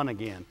at one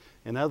again.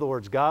 In other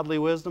words, godly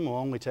wisdom will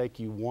only take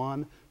you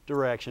one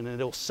direction, and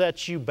it'll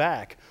set you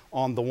back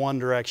on the one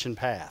direction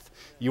path.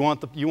 You want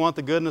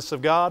the goodness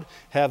of God?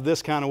 Have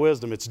this kind of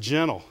wisdom. It's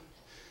gentle.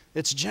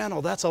 It's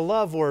gentle. That's a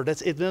love word.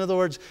 In other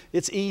words,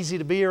 it's easy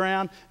to be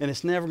around, and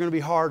it's never going to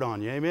be hard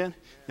on you. Amen?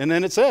 And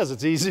then it says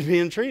it's easy to be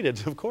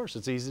entreated. Of course,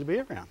 it's easy to be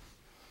around.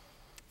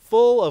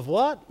 Full of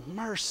what?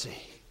 Mercy.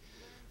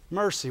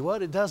 Mercy.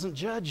 What? It doesn't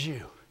judge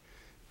you.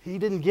 He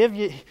didn't give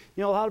you,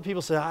 a lot of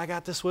people say, I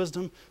got this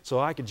wisdom so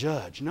I could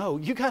judge. No,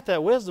 you got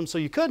that wisdom so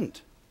you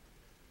couldn't.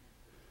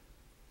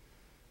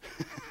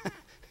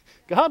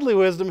 Godly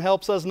wisdom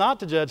helps us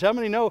not to judge. How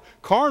many know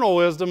carnal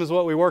wisdom is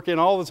what we work in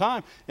all the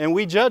time, and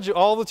we judge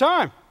all the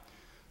time?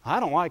 I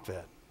don't like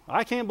that.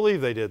 I can't believe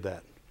they did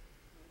that.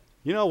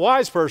 You know, a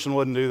wise person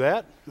wouldn't do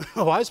that.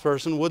 A wise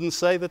person wouldn't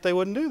say that they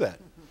wouldn't do that.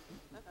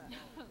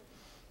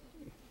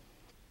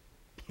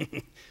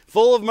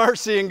 Full of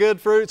mercy and good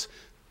fruits,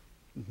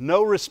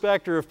 no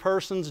respecter of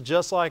persons,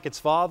 just like its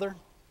Father,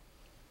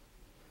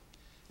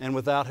 and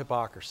without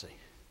hypocrisy.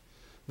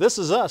 This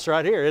is us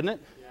right here, isn't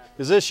it? Yeah.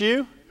 Is this you?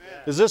 Amen.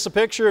 Is this a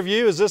picture of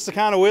you? Is this the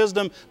kind of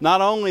wisdom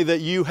not only that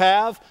you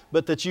have,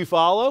 but that you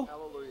follow?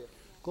 Hallelujah.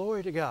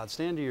 Glory to God.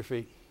 Stand to your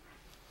feet.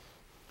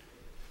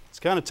 It's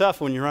kind of tough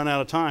when you run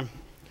out of time,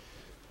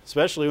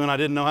 especially when I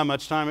didn't know how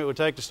much time it would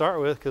take to start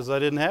with, because I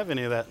didn't have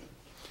any of that.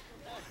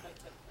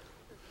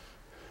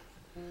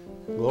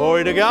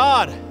 Glory to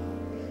God.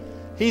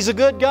 He's a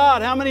good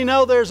God. How many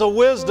know there's a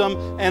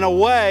wisdom and a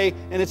way,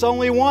 and it's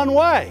only one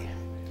way?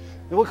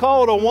 And we'll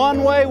call it a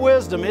one-way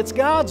wisdom. It's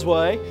God's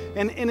way,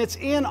 and it's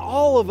in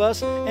all of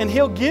us, and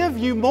He'll give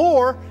you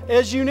more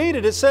as you need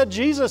it. It said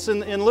Jesus,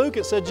 in Luke,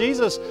 it said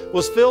Jesus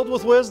was filled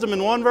with wisdom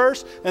in one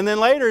verse, and then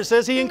later it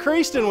says He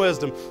increased in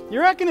wisdom. You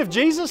reckon if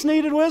Jesus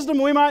needed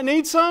wisdom, we might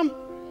need some?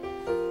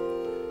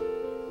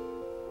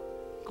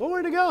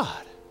 Glory to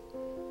God.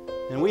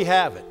 And we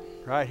have it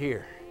right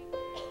here.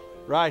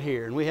 Right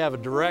here. And we have a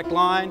direct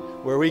line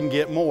where we can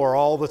get more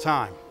all the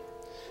time.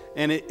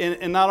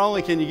 And not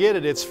only can you get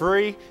it, it's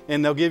free,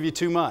 and they'll give you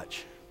too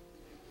much.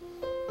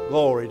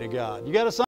 Glory to God. You got a